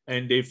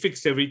 and they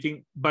fixed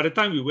everything. By the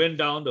time we went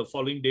down the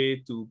following day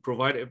to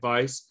provide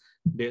advice,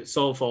 they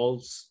solved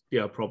all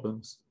their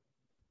problems.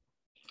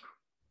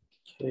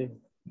 Okay.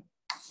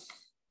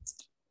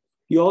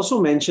 You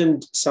also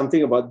mentioned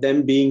something about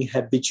them being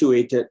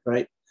habituated,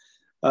 right?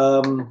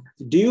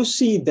 Do you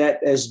see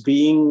that as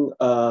being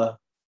a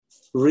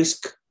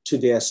risk to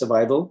their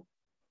survival?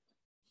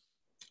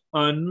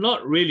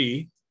 Not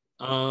really.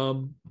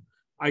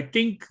 I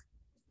think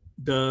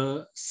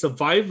the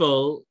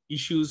survival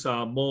issues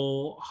are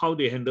more how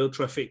they handle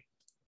traffic.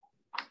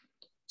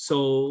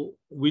 So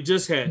we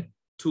just had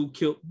 2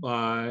 killed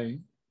by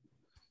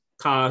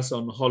cars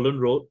on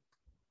Holland Road.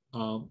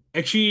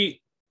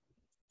 Actually,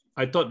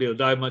 I thought they'll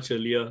die much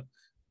earlier,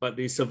 but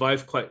they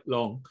survived quite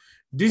long.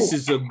 This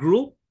is a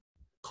group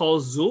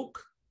called Zouk,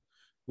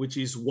 which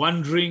is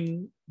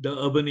wandering the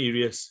urban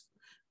areas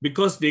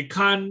because they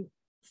can't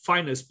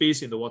find a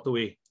space in the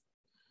waterway.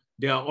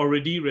 They are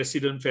already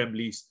resident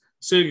families.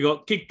 So they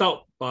got kicked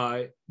out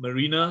by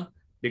Marina,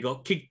 they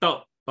got kicked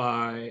out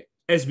by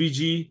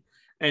SBG,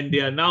 and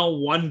they are now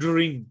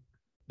wandering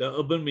the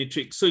urban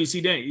matrix. So you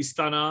see them at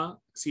Istana,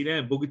 see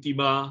them at Bukit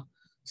Timah,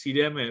 see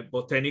them at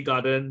Botanic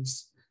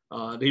Gardens.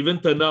 They even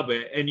turned up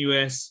at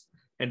NUS,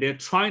 and they're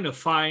trying to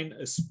find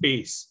a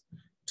space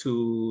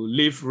to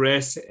live,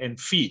 rest, and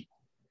feed.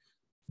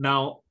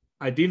 Now,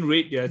 I didn't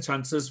rate their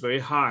chances very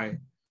high,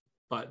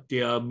 but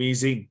they are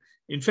amazing.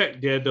 In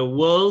fact, they're the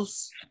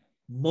world's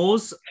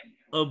most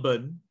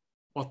urban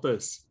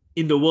otters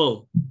in the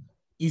world,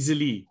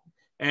 easily.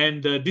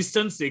 And the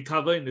distance they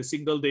cover in a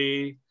single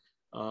day,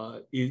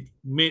 it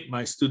made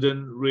my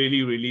student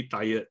really, really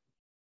tired.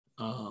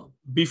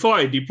 Before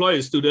I deploy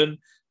a student,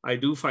 I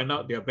do find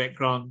out their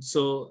background.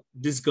 So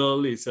this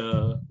girl is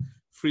a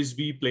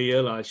Frisbee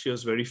player. She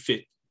was very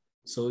fit,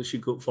 so she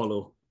could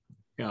follow.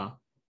 Yeah.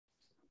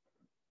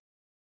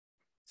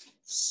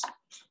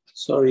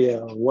 Sorry,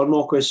 one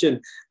more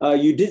question.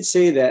 You did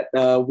say that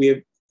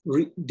we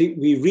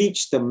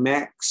reached the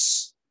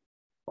max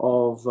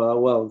of,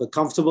 well, the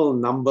comfortable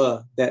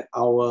number that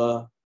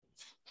our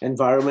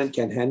environment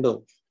can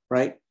handle,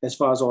 right? As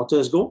far as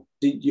otters go?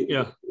 Did you,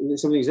 yeah.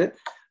 Something you said?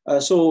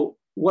 So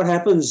what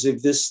happens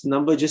if this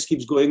number just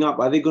keeps going up?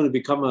 Are they going to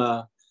become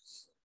a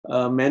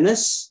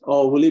menace,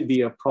 or will it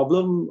be a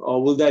problem,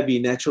 or will there be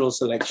natural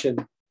selection?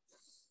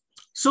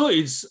 So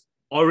it's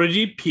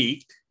already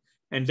peaked,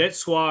 and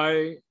that's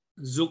why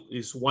Zouk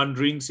is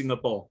wandering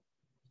Singapore.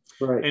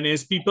 Right. And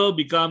as people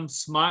become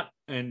smart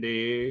and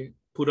they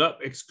put up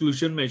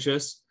exclusion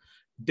measures,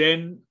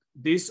 then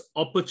this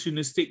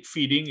opportunistic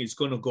feeding is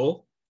going to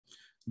go.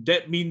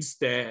 That means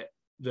that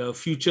the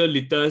future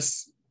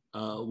litters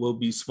will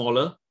be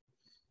smaller,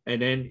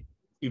 and then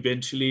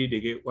eventually they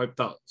get wiped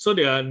out. So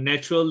there are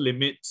natural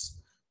limits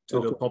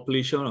to the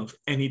population of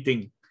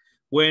anything.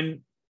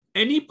 When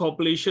any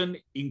population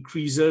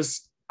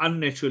increases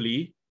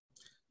unnaturally,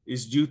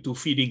 is due to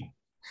feeding.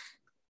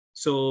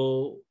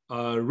 So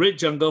red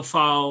jungle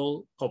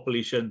fowl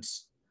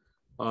populations,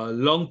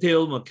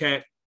 long-tailed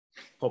macaque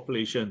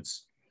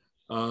populations,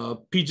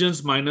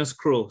 pigeons minus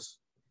crows,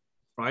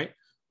 right?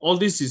 All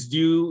this is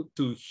due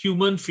to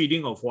human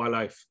feeding of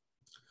wildlife.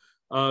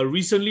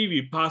 Recently,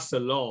 we passed a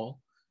law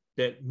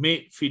that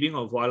made feeding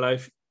of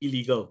wildlife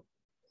illegal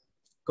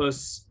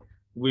because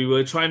we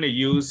were trying to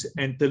use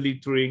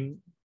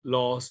anti-littering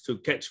laws to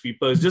catch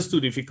people. It's just too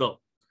difficult.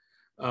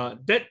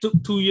 That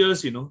took 2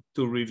 years,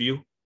 to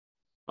review,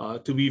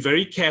 to be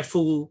very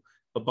careful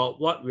about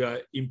what we are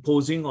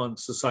imposing on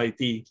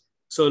society.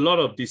 So a lot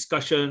of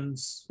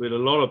discussions with a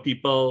lot of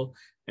people,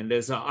 and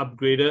there's an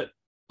upgraded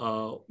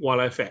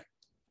Wildlife Act.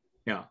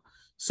 Yeah.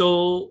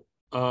 So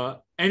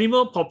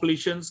animal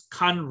populations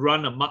can't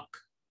run amok.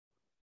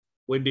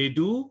 When they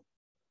do,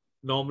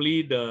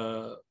 normally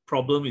the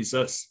problem is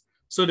us.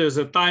 So there's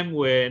a time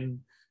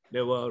when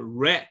there were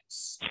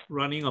rats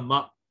running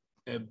amok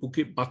at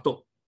Bukit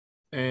Batok.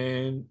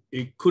 And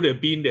it could have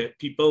been that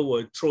people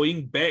were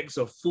throwing bags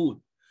of food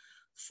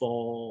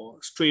for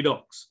stray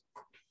dogs.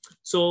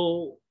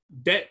 So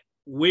that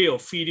way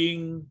of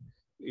feeding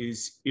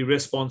is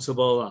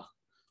irresponsible.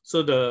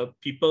 So the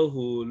people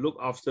who look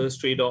after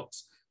stray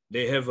dogs,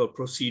 they have a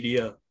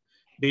procedure.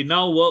 They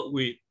now work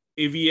with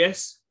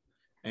AVS,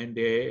 and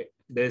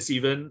there's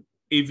even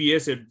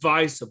AVS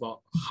advice about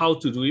how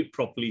to do it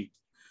properly.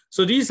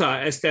 So these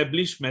are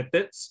established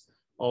methods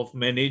of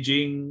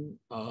managing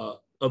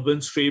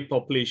urban stray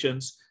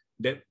populations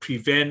that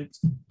prevent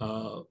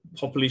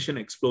population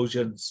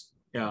explosions.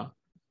 Yeah.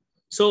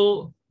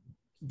 So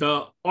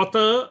the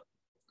otter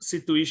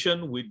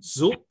situation with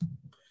Zouk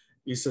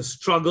is a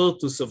struggle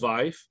to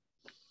survive.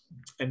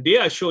 And they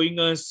are showing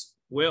us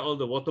where all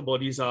the water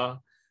bodies are,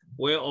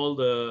 where all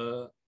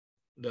the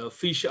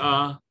fish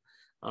are,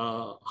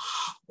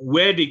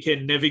 where they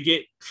can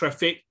navigate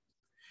traffic.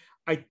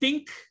 I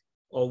think,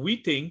 or we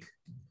think,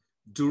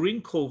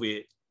 during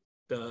COVID,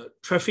 the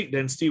traffic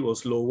density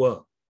was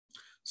lower.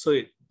 So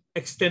it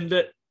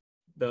extended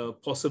the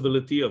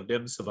possibility of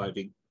them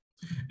surviving.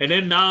 And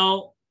then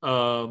now,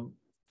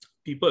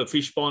 people at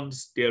fish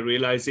ponds, they're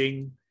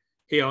realizing,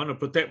 hey, I want to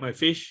protect my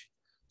fish.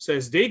 So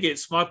as they get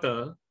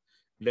smarter,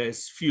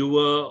 there's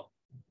fewer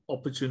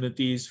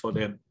opportunities for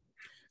them.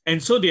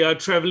 And so they are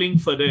traveling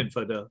further and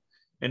further.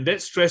 And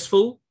that's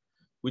stressful,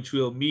 which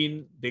will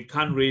mean they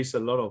can't raise a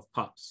lot of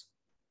pups.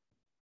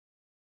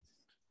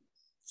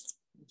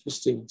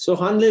 Interesting. So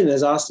Han Lin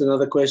has asked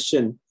another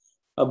question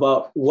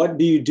about what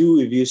do you do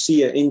if you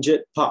see an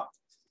injured pup?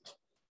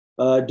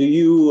 Do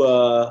you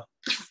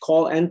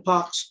call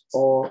NParks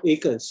or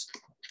Acres?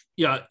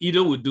 Yeah,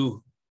 either would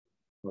do.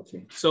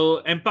 Okay.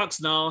 So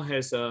NParks now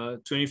has a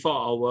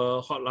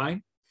 24-hour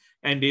hotline,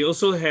 and they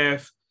also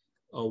have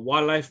a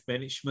wildlife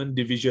management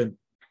division.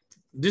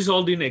 This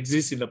all didn't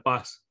exist in the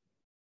past.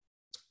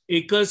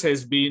 Acres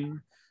has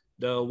been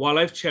the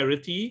wildlife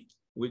charity,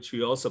 which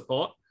we all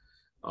support,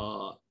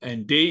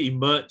 and they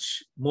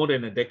emerged more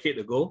than a decade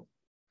ago.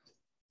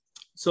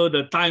 So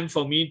the time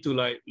for me to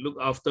like look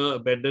after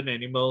abandoned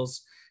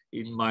animals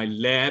in my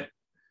lab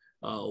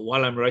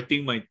while I'm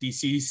writing my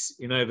thesis,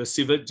 I have a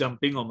civet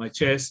jumping on my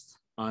chest,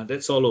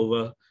 that's all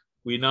over.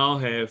 We now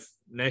have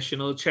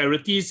national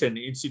charities and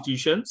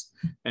institutions,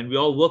 and we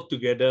all work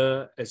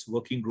together as a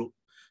working group.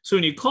 So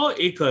when you call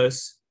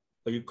Acres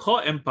or you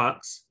call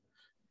NParks,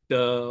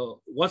 the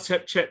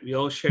WhatsApp chat we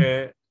all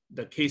share,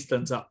 the case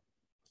turns up,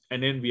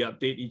 and then we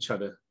update each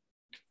other.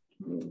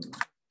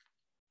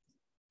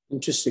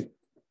 Interesting.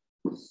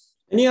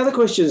 Any other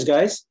questions,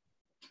 guys?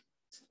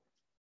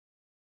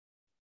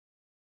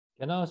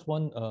 Can I ask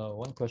one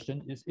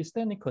question? Is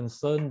there any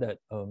concern that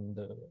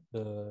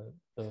the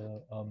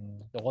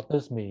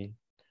otters may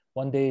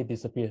one day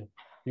disappear?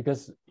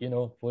 Because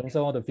for instance,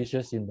 all the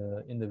fishes in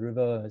the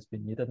river has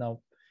been eaten out,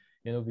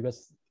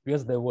 because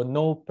there were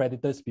no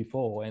predators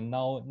before, and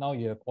now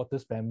you have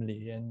otters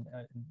family,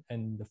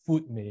 and the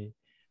food may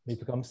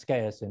become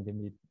scarce, and they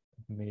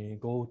may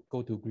go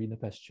to greener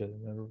pasture,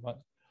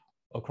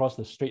 across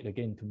the strait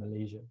again to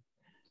Malaysia.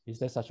 Is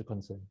there such a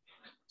concern?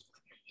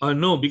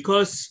 No,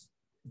 because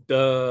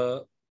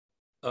it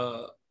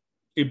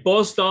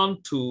boils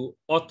down to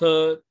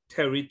otter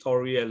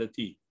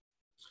territoriality.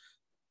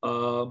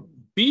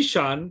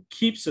 Bishan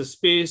keeps a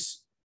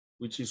space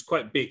which is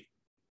quite big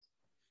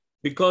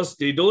because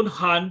they don't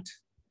hunt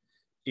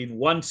in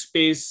one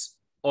space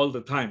all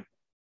the time.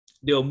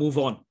 They'll move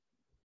on.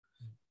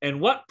 And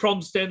what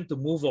prompts them to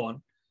move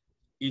on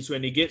is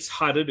when it gets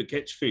harder to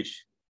catch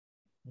fish.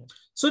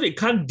 So they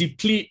can't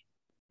deplete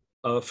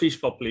a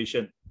fish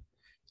population.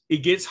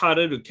 It gets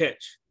harder to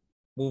catch,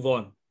 move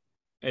on,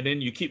 and then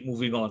you keep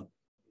moving on,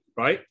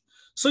 right?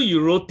 So you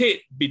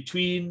rotate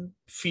between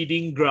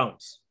feeding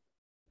grounds.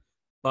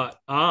 But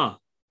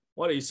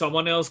what if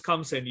someone else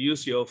comes and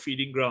use your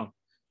feeding ground?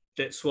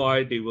 That's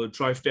why they will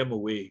drive them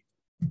away.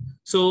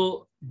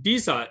 So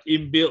these are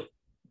inbuilt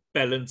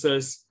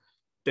balances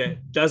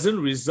that doesn't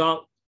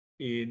result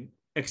in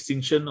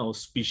extinction of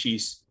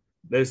species.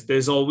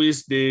 There's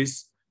always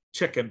this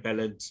check and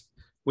balance.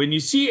 When you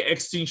see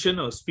extinction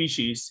of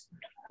species,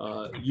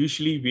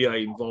 usually we are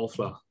involved.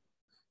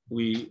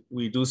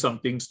 We do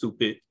something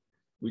stupid,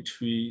 which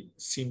we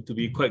seem to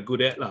be quite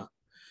good at.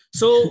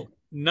 So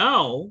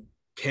now,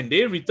 can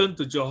they return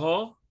to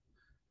Johor?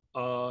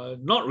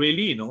 Not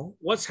really,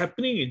 What's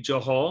happening in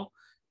Johor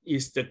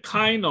is the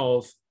kind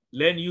of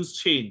land use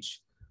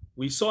change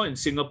we saw in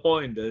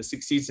Singapore in the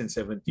 60s and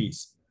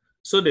 70s.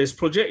 So there's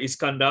Project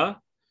Iskandar,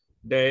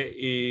 there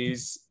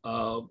is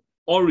oil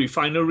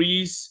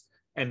refineries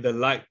and the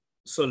like.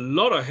 So a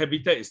lot of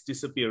habitat is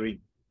disappearing.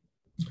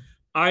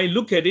 I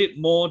look at it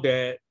more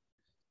that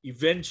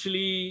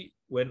eventually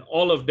when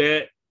all of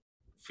that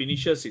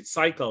finishes its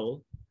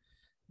cycle,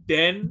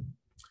 then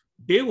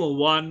they will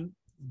want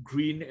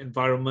green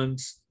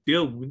environments,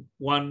 they'll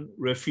want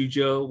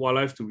refugial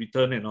wildlife to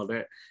return and all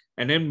that.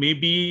 And then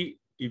maybe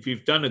if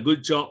we've done a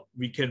good job,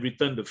 we can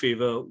return the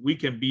favor. We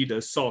can be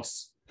the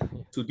source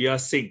to their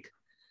sink.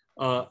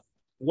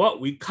 What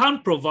we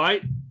can't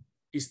provide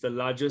is the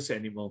largest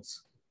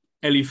animals.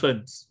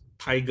 Elephants,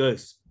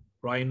 tigers,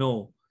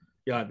 rhino.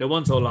 Yeah, the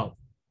ones all out.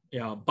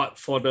 Yeah, but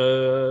for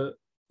the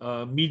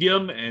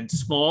medium and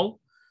small,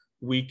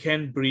 we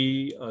can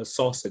be a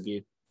source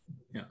again.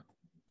 Yeah.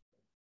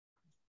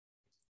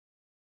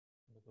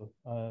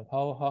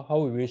 How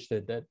we wish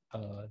that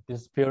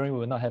disappearing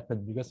will not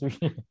happen, because we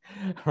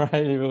right,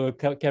 it will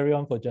carry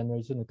on for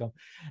generations to come.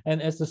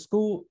 And as a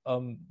school,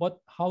 in what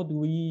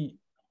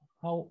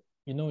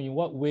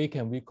way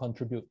can we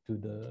contribute to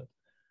the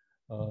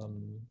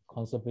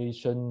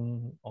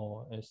conservation,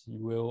 or as you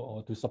will,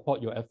 or to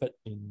support your effort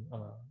in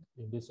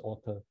this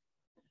otter?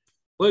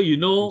 Well,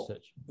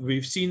 research?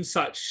 We've seen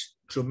such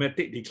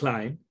dramatic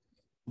decline.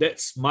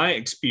 That's my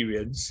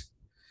experience.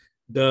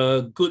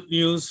 The good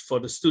news for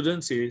the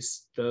students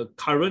is the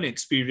current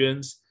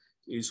experience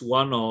is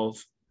one of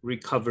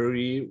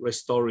recovery,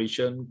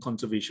 restoration,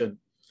 conservation.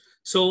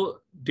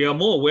 So they are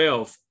more aware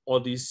of all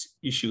these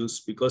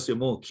issues because they're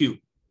more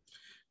acute.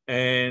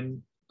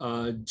 And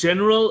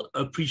general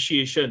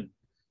appreciation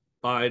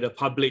by the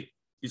public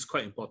is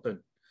quite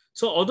important.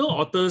 So although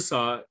otters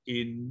are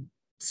in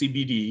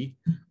CBD,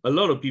 a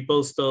lot of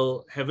people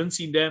still haven't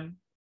seen them,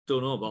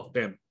 don't know about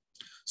them.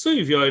 So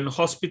if you're in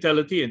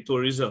hospitality and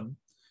tourism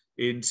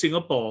in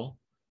Singapore,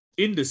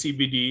 in the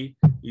CBD,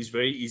 it's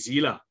very easy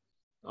lah.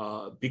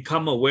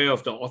 Become aware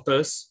of the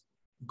otters,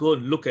 go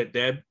and look at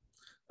them.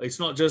 It's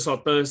not just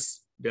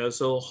otters, there are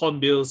also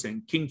hornbills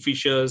and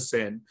kingfishers.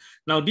 And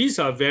now these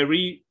are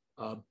very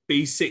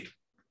basic,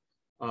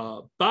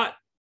 but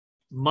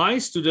my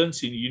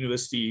students in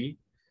university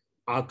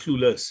are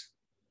clueless.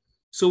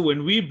 So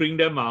when we bring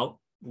them out,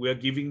 we are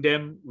giving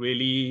them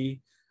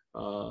really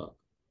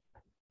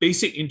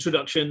basic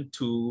introduction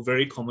to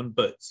very common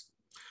birds.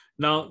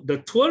 Now, the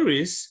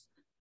tourists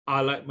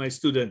are like my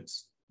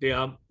students. They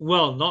are,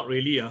 well, not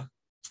really.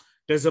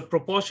 There's a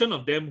proportion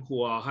of them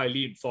who are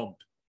highly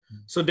informed.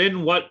 So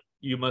then what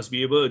you must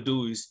be able to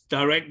do is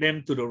direct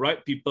them to the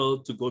right people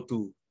to go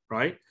to,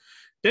 right?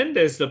 Then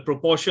there's the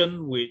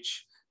proportion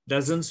which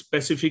doesn't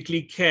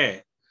specifically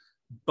care,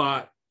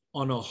 but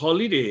on a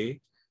holiday,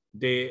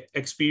 they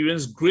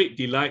experience great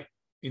delight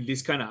in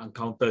this kind of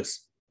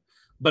encounters.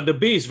 But the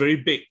bay is very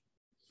big.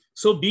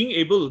 So being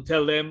able to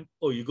tell them,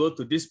 oh, you go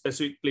to this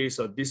specific place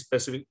or this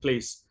specific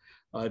place,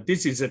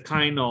 this is a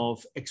kind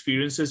of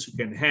experiences you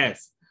can have.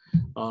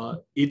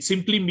 It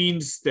simply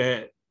means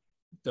that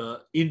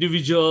the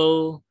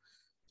individual,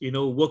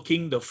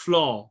 working the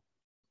floor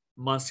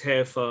must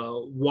have a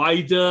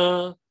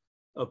wider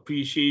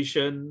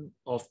appreciation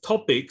of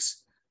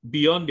topics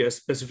beyond their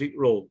specific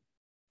role,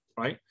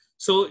 right?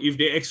 So if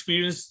they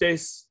experience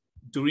this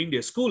during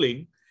their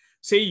schooling,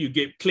 say you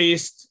get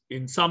placed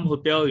in some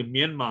hotel in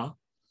Myanmar,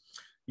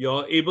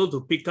 you're able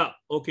to pick up,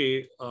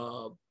 okay,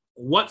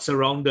 what's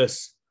around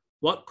us?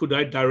 What could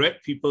I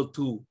direct people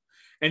to?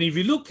 And if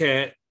you look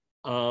at,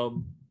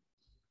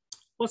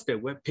 what's their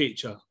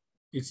webpage?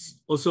 It's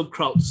also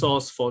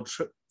crowdsourced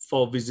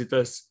for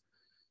visitors.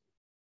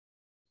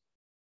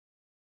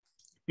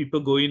 People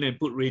go in and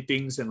put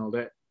ratings and all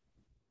that.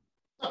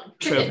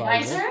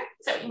 TripAdvisor?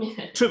 Is that what you mean?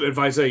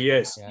 TripAdvisor,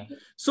 yes. Yeah.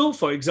 So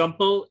for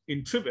example,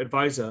 in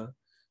TripAdvisor,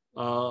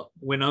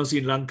 when I was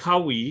in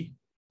Langkawi,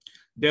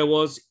 there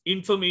was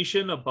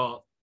information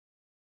about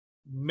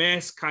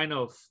mass kind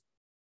of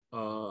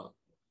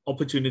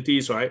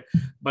opportunities, right?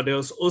 But there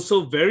was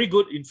also very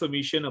good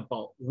information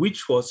about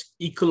which was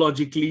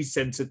ecologically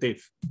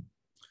sensitive.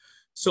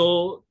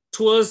 So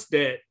tours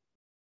that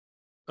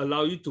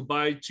allow you to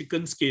buy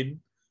chicken skin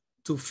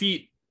to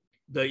feed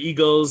the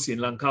eagles in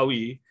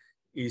Langkawi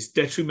is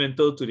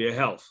detrimental to their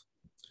health.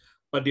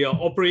 But there are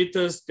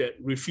operators that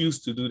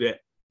refuse to do that.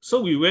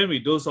 So we went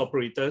with those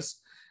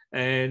operators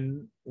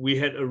and we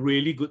had a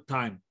really good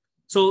time.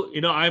 So,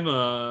 I'm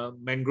a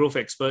mangrove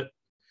expert,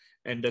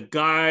 and the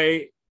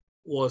guy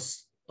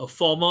was a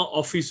former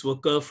office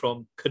worker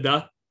from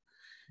Kedah,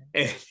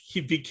 and he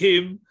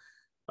became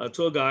a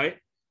tour guide,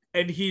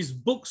 and he's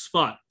book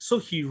smart. So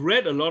he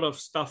read a lot of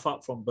stuff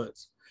up from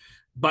birds,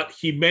 but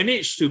he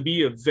managed to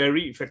be a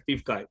very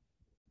effective guide,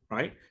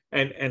 right?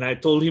 And I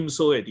told him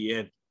so at the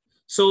end.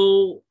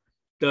 So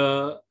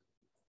the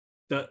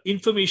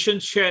information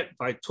shared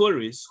by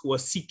tourists who are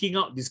seeking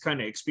out this kind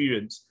of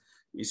experience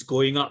is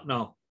going up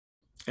now,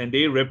 and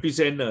they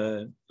represent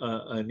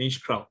a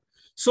niche crowd.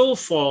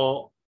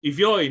 So if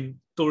you're in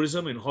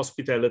tourism and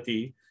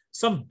hospitality,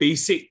 some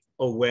basic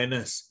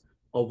awareness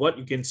of what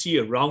you can see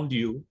around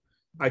you,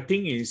 I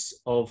think is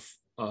of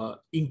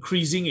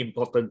increasing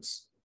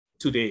importance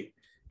today.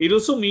 It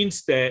also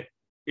means that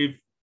if,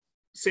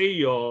 say,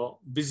 you're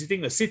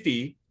visiting a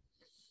city,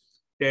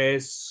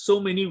 there's so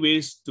many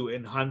ways to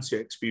enhance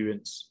your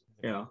experience.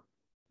 Yeah.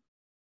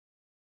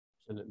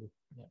 Absolutely.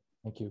 Yeah.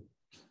 Thank you.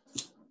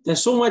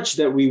 There's so much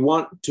that we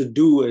want to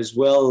do as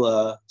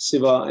well,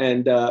 Siva,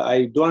 and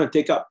I don't want to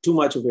take up too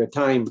much of your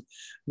time,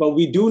 but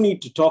we do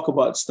need to talk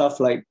about stuff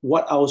like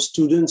what our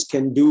students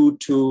can do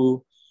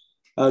to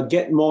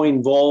get more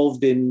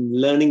involved in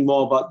learning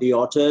more about the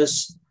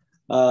otters.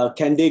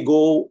 Can they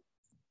go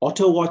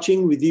otter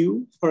watching with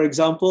you, for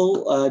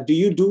example? Do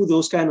you do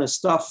those kind of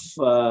stuff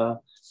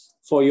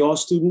for your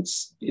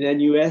students in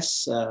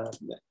NUS?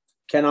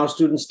 Can our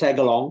students tag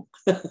along?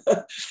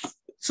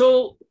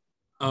 So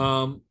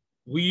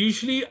we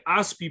usually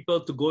ask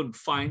people to go and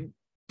find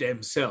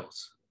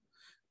themselves,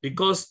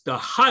 because the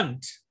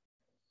hunt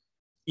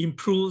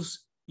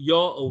improves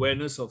your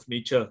awareness of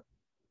nature.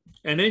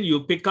 And then you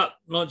pick up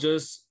not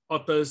just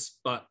otters,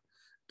 but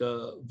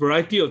the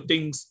variety of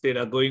things that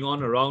are going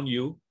on around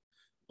you.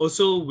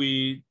 Also,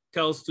 we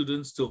tell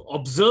students to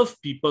observe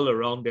people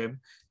around them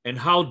and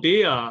how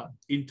they are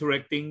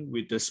interacting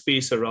with the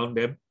space around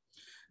them.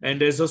 And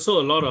there's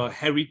also a lot of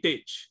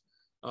heritage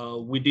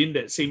within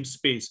that same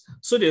space.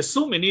 So there's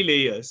so many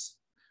layers.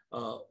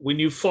 When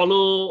you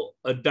follow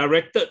a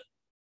directed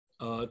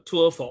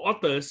tour for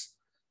otters,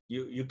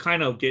 you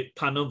kind of get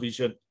tunnel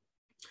vision.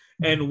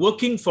 And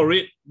working for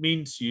it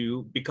means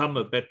you become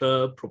a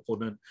better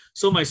proponent.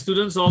 So my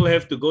students all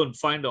have to go and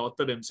find the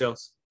otter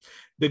themselves.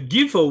 The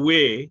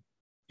giveaway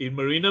in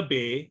Marina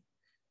Bay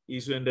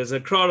is when there's a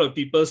crowd of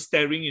people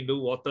staring into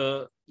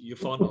water, you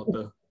found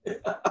otter.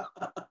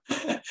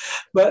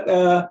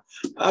 But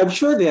I'm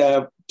sure there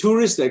are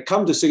tourists that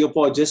come to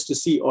Singapore just to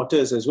see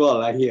otters as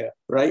well, I hear,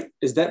 right?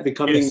 Is that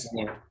becoming Yes.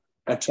 an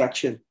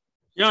attraction?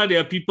 Yeah,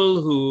 there are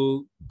people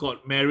who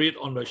got married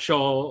on the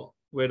shore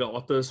where the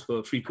otters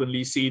were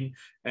frequently seen,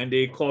 and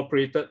they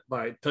cooperated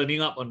by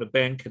turning up on the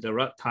bank at the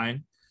right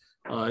time.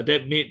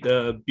 That made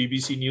the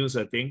BBC News,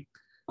 I think.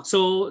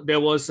 So there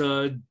was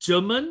a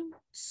German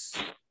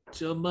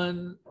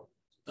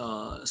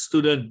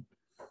student.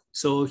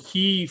 So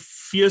he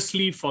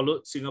fiercely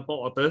followed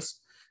Singapore Otters,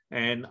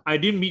 and I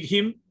didn't meet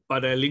him,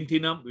 but I linked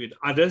him up with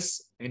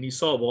others, and he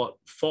saw about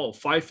 4 or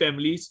 5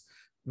 families,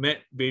 met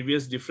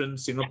various different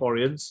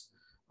Singaporeans,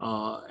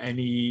 and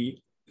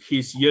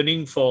he's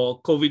yearning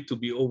for COVID to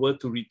be over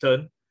to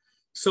return.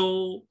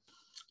 So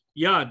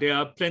yeah, there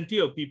are plenty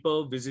of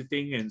people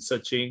visiting and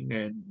searching,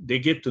 and they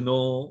get to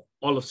know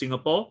all of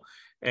Singapore.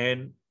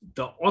 And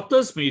the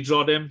otters may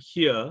draw them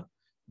here,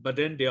 but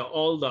then there are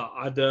all the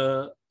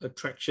other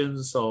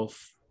attractions of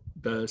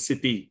the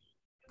city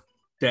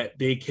that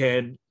they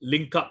can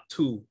link up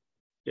to.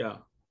 Yeah.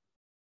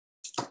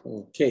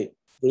 Okay,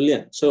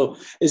 brilliant. So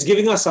it's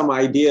giving us some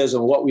ideas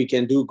on what we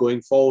can do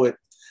going forward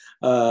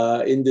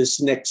in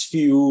this next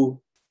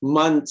few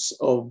months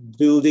of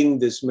building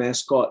this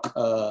mascot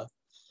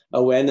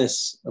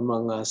awareness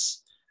among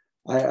us.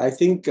 I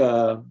think...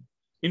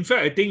 in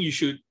fact, I think you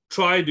should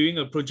try doing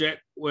a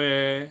project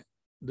where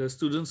the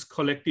students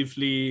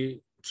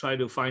collectively try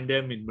to find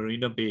them in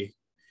Marina Bay.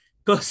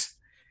 Because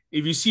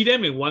if you see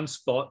them in one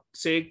spot,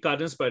 say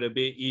Gardens by the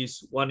Bay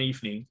East one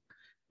evening,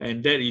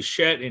 and that is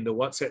shared in the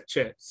WhatsApp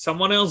chat,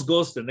 someone else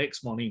goes the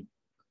next morning,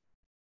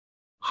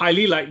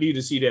 highly likely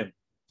to see them.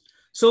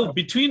 So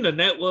between the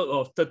network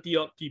of 30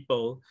 odd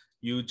people,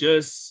 you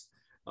just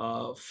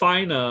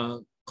find a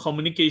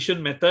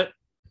communication method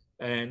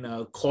and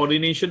a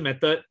coordination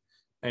method,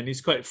 and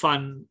it's quite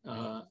fun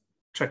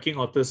tracking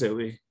otters that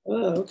way.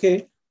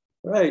 Okay,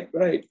 right.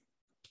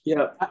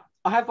 Yeah.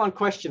 I have one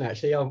question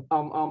actually. I'm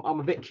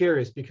a bit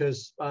curious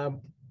because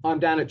I'm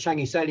down at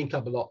Changi Sailing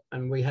Club a lot,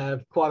 and we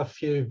have quite a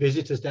few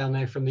visitors down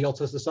there from the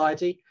Otter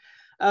Society.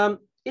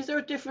 Is there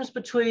a difference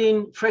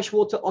between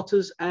freshwater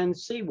otters and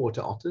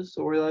seawater otters,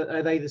 or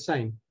are they the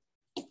same?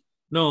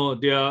 No,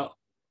 they are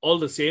all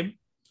the same.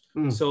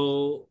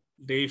 So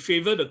they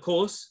favor the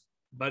coast,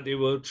 but they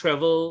will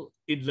travel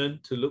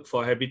inland to look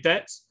for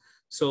habitats.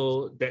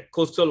 So that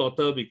coastal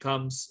otter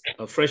becomes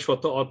a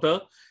freshwater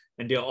otter,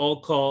 and they're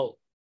all called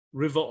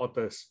river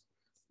otters.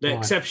 The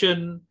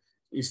exception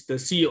is the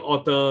sea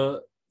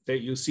otter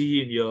that you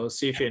see in your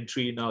safe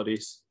entry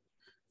nowadays.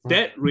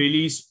 That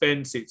really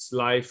spends its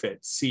life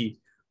at sea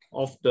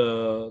off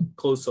the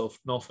coast of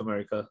North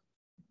America.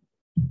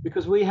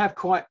 Because we have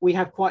quite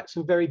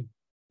some very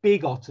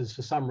big otters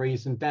for some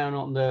reason down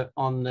on the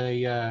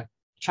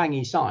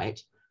Changi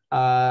site.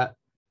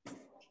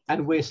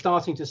 And we're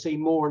starting to see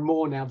more and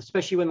more now,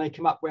 especially when they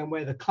come up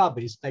where the club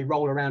is, they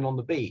roll around on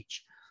the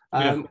beach.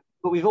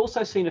 But we've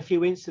also seen a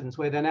few incidents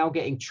where they're now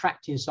getting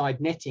trapped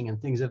inside netting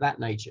and things of that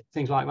nature,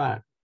 things like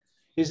that.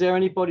 Is there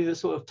anybody that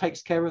sort of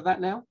takes care of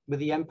that now with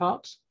the M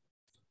parks?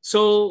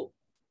 So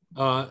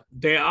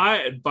there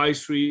are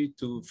advisory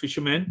to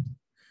fishermen,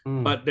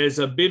 but there's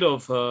a bit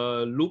of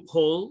a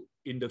loophole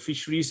in the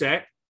Fisheries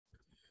Act.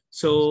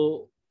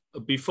 So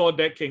before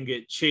that can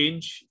get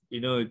changed,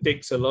 it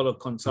takes a lot of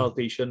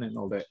consultation and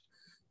all that.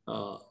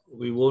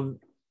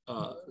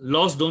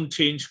 Laws don't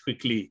change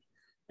quickly.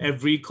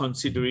 Every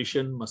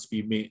consideration must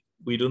be made.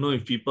 We don't know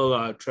if people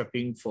are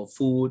trapping for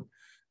food.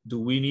 Do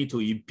we need to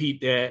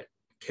impede that?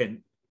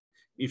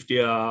 If they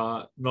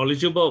are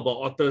knowledgeable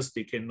about otters,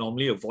 they can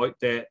normally avoid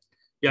that.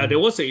 Yeah, there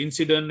was an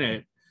incident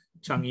at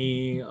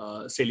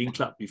Changi Sailing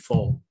Club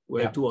before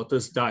where 2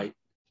 otters died.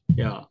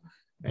 Yeah,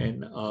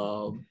 and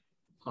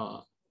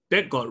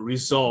that got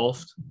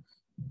resolved,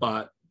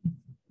 but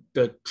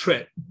the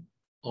threat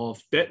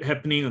of that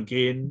happening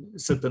again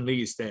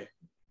certainly is there.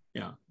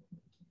 Yeah.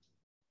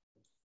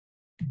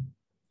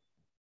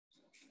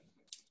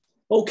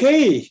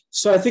 Okay,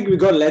 so I think we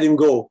got to let him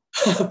go.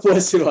 Poor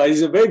Siva,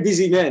 he's a very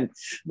busy man.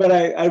 But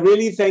I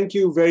really thank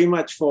you very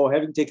much for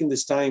having taken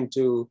this time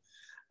to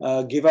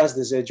give us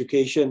this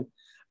education.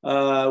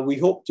 We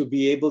hope to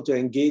be able to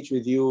engage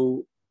with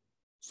you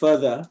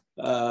further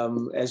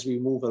as we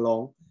move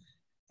along.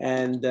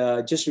 And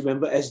just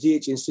remember,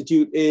 SDH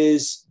Institute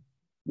is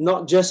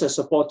not just a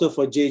supporter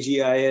for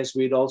JGIS,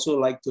 we'd also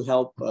like to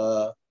help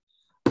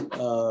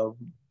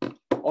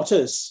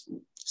otters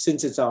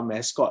since it's our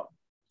mascot.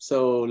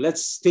 So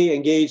let's stay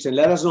engaged and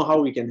let us know how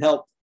we can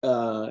help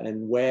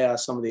and where are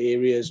some of the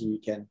areas we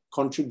can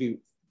contribute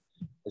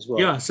as well.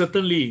 Yeah,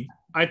 certainly.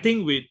 I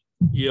think with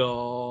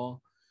your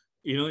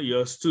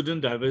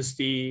student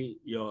diversity,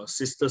 your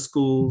sister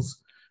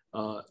schools,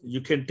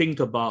 you can think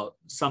about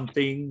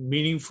something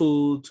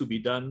meaningful to be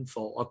done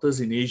for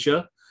otters in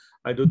Asia.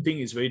 I don't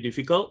think it's very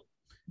difficult.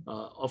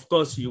 Of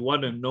course, you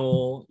want to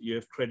know you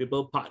have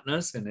credible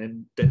partners, and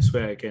then that's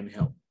where I can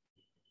help.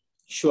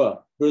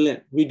 Sure,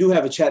 brilliant. We do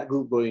have a chat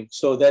group going,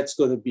 so that's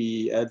going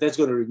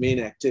to remain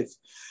active.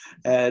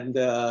 And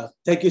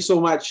thank you so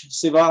much,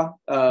 Siva.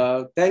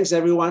 Thanks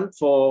everyone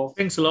for.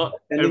 Thanks a lot,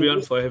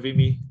 everyone, for having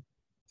me.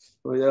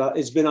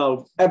 It's been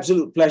our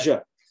absolute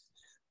pleasure.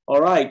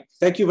 All right.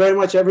 Thank you very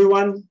much,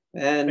 everyone.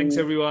 And Thanks,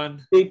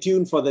 everyone. stay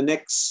tuned for the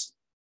next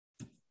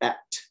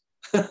act.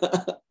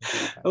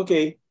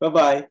 Okay.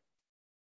 Bye-bye.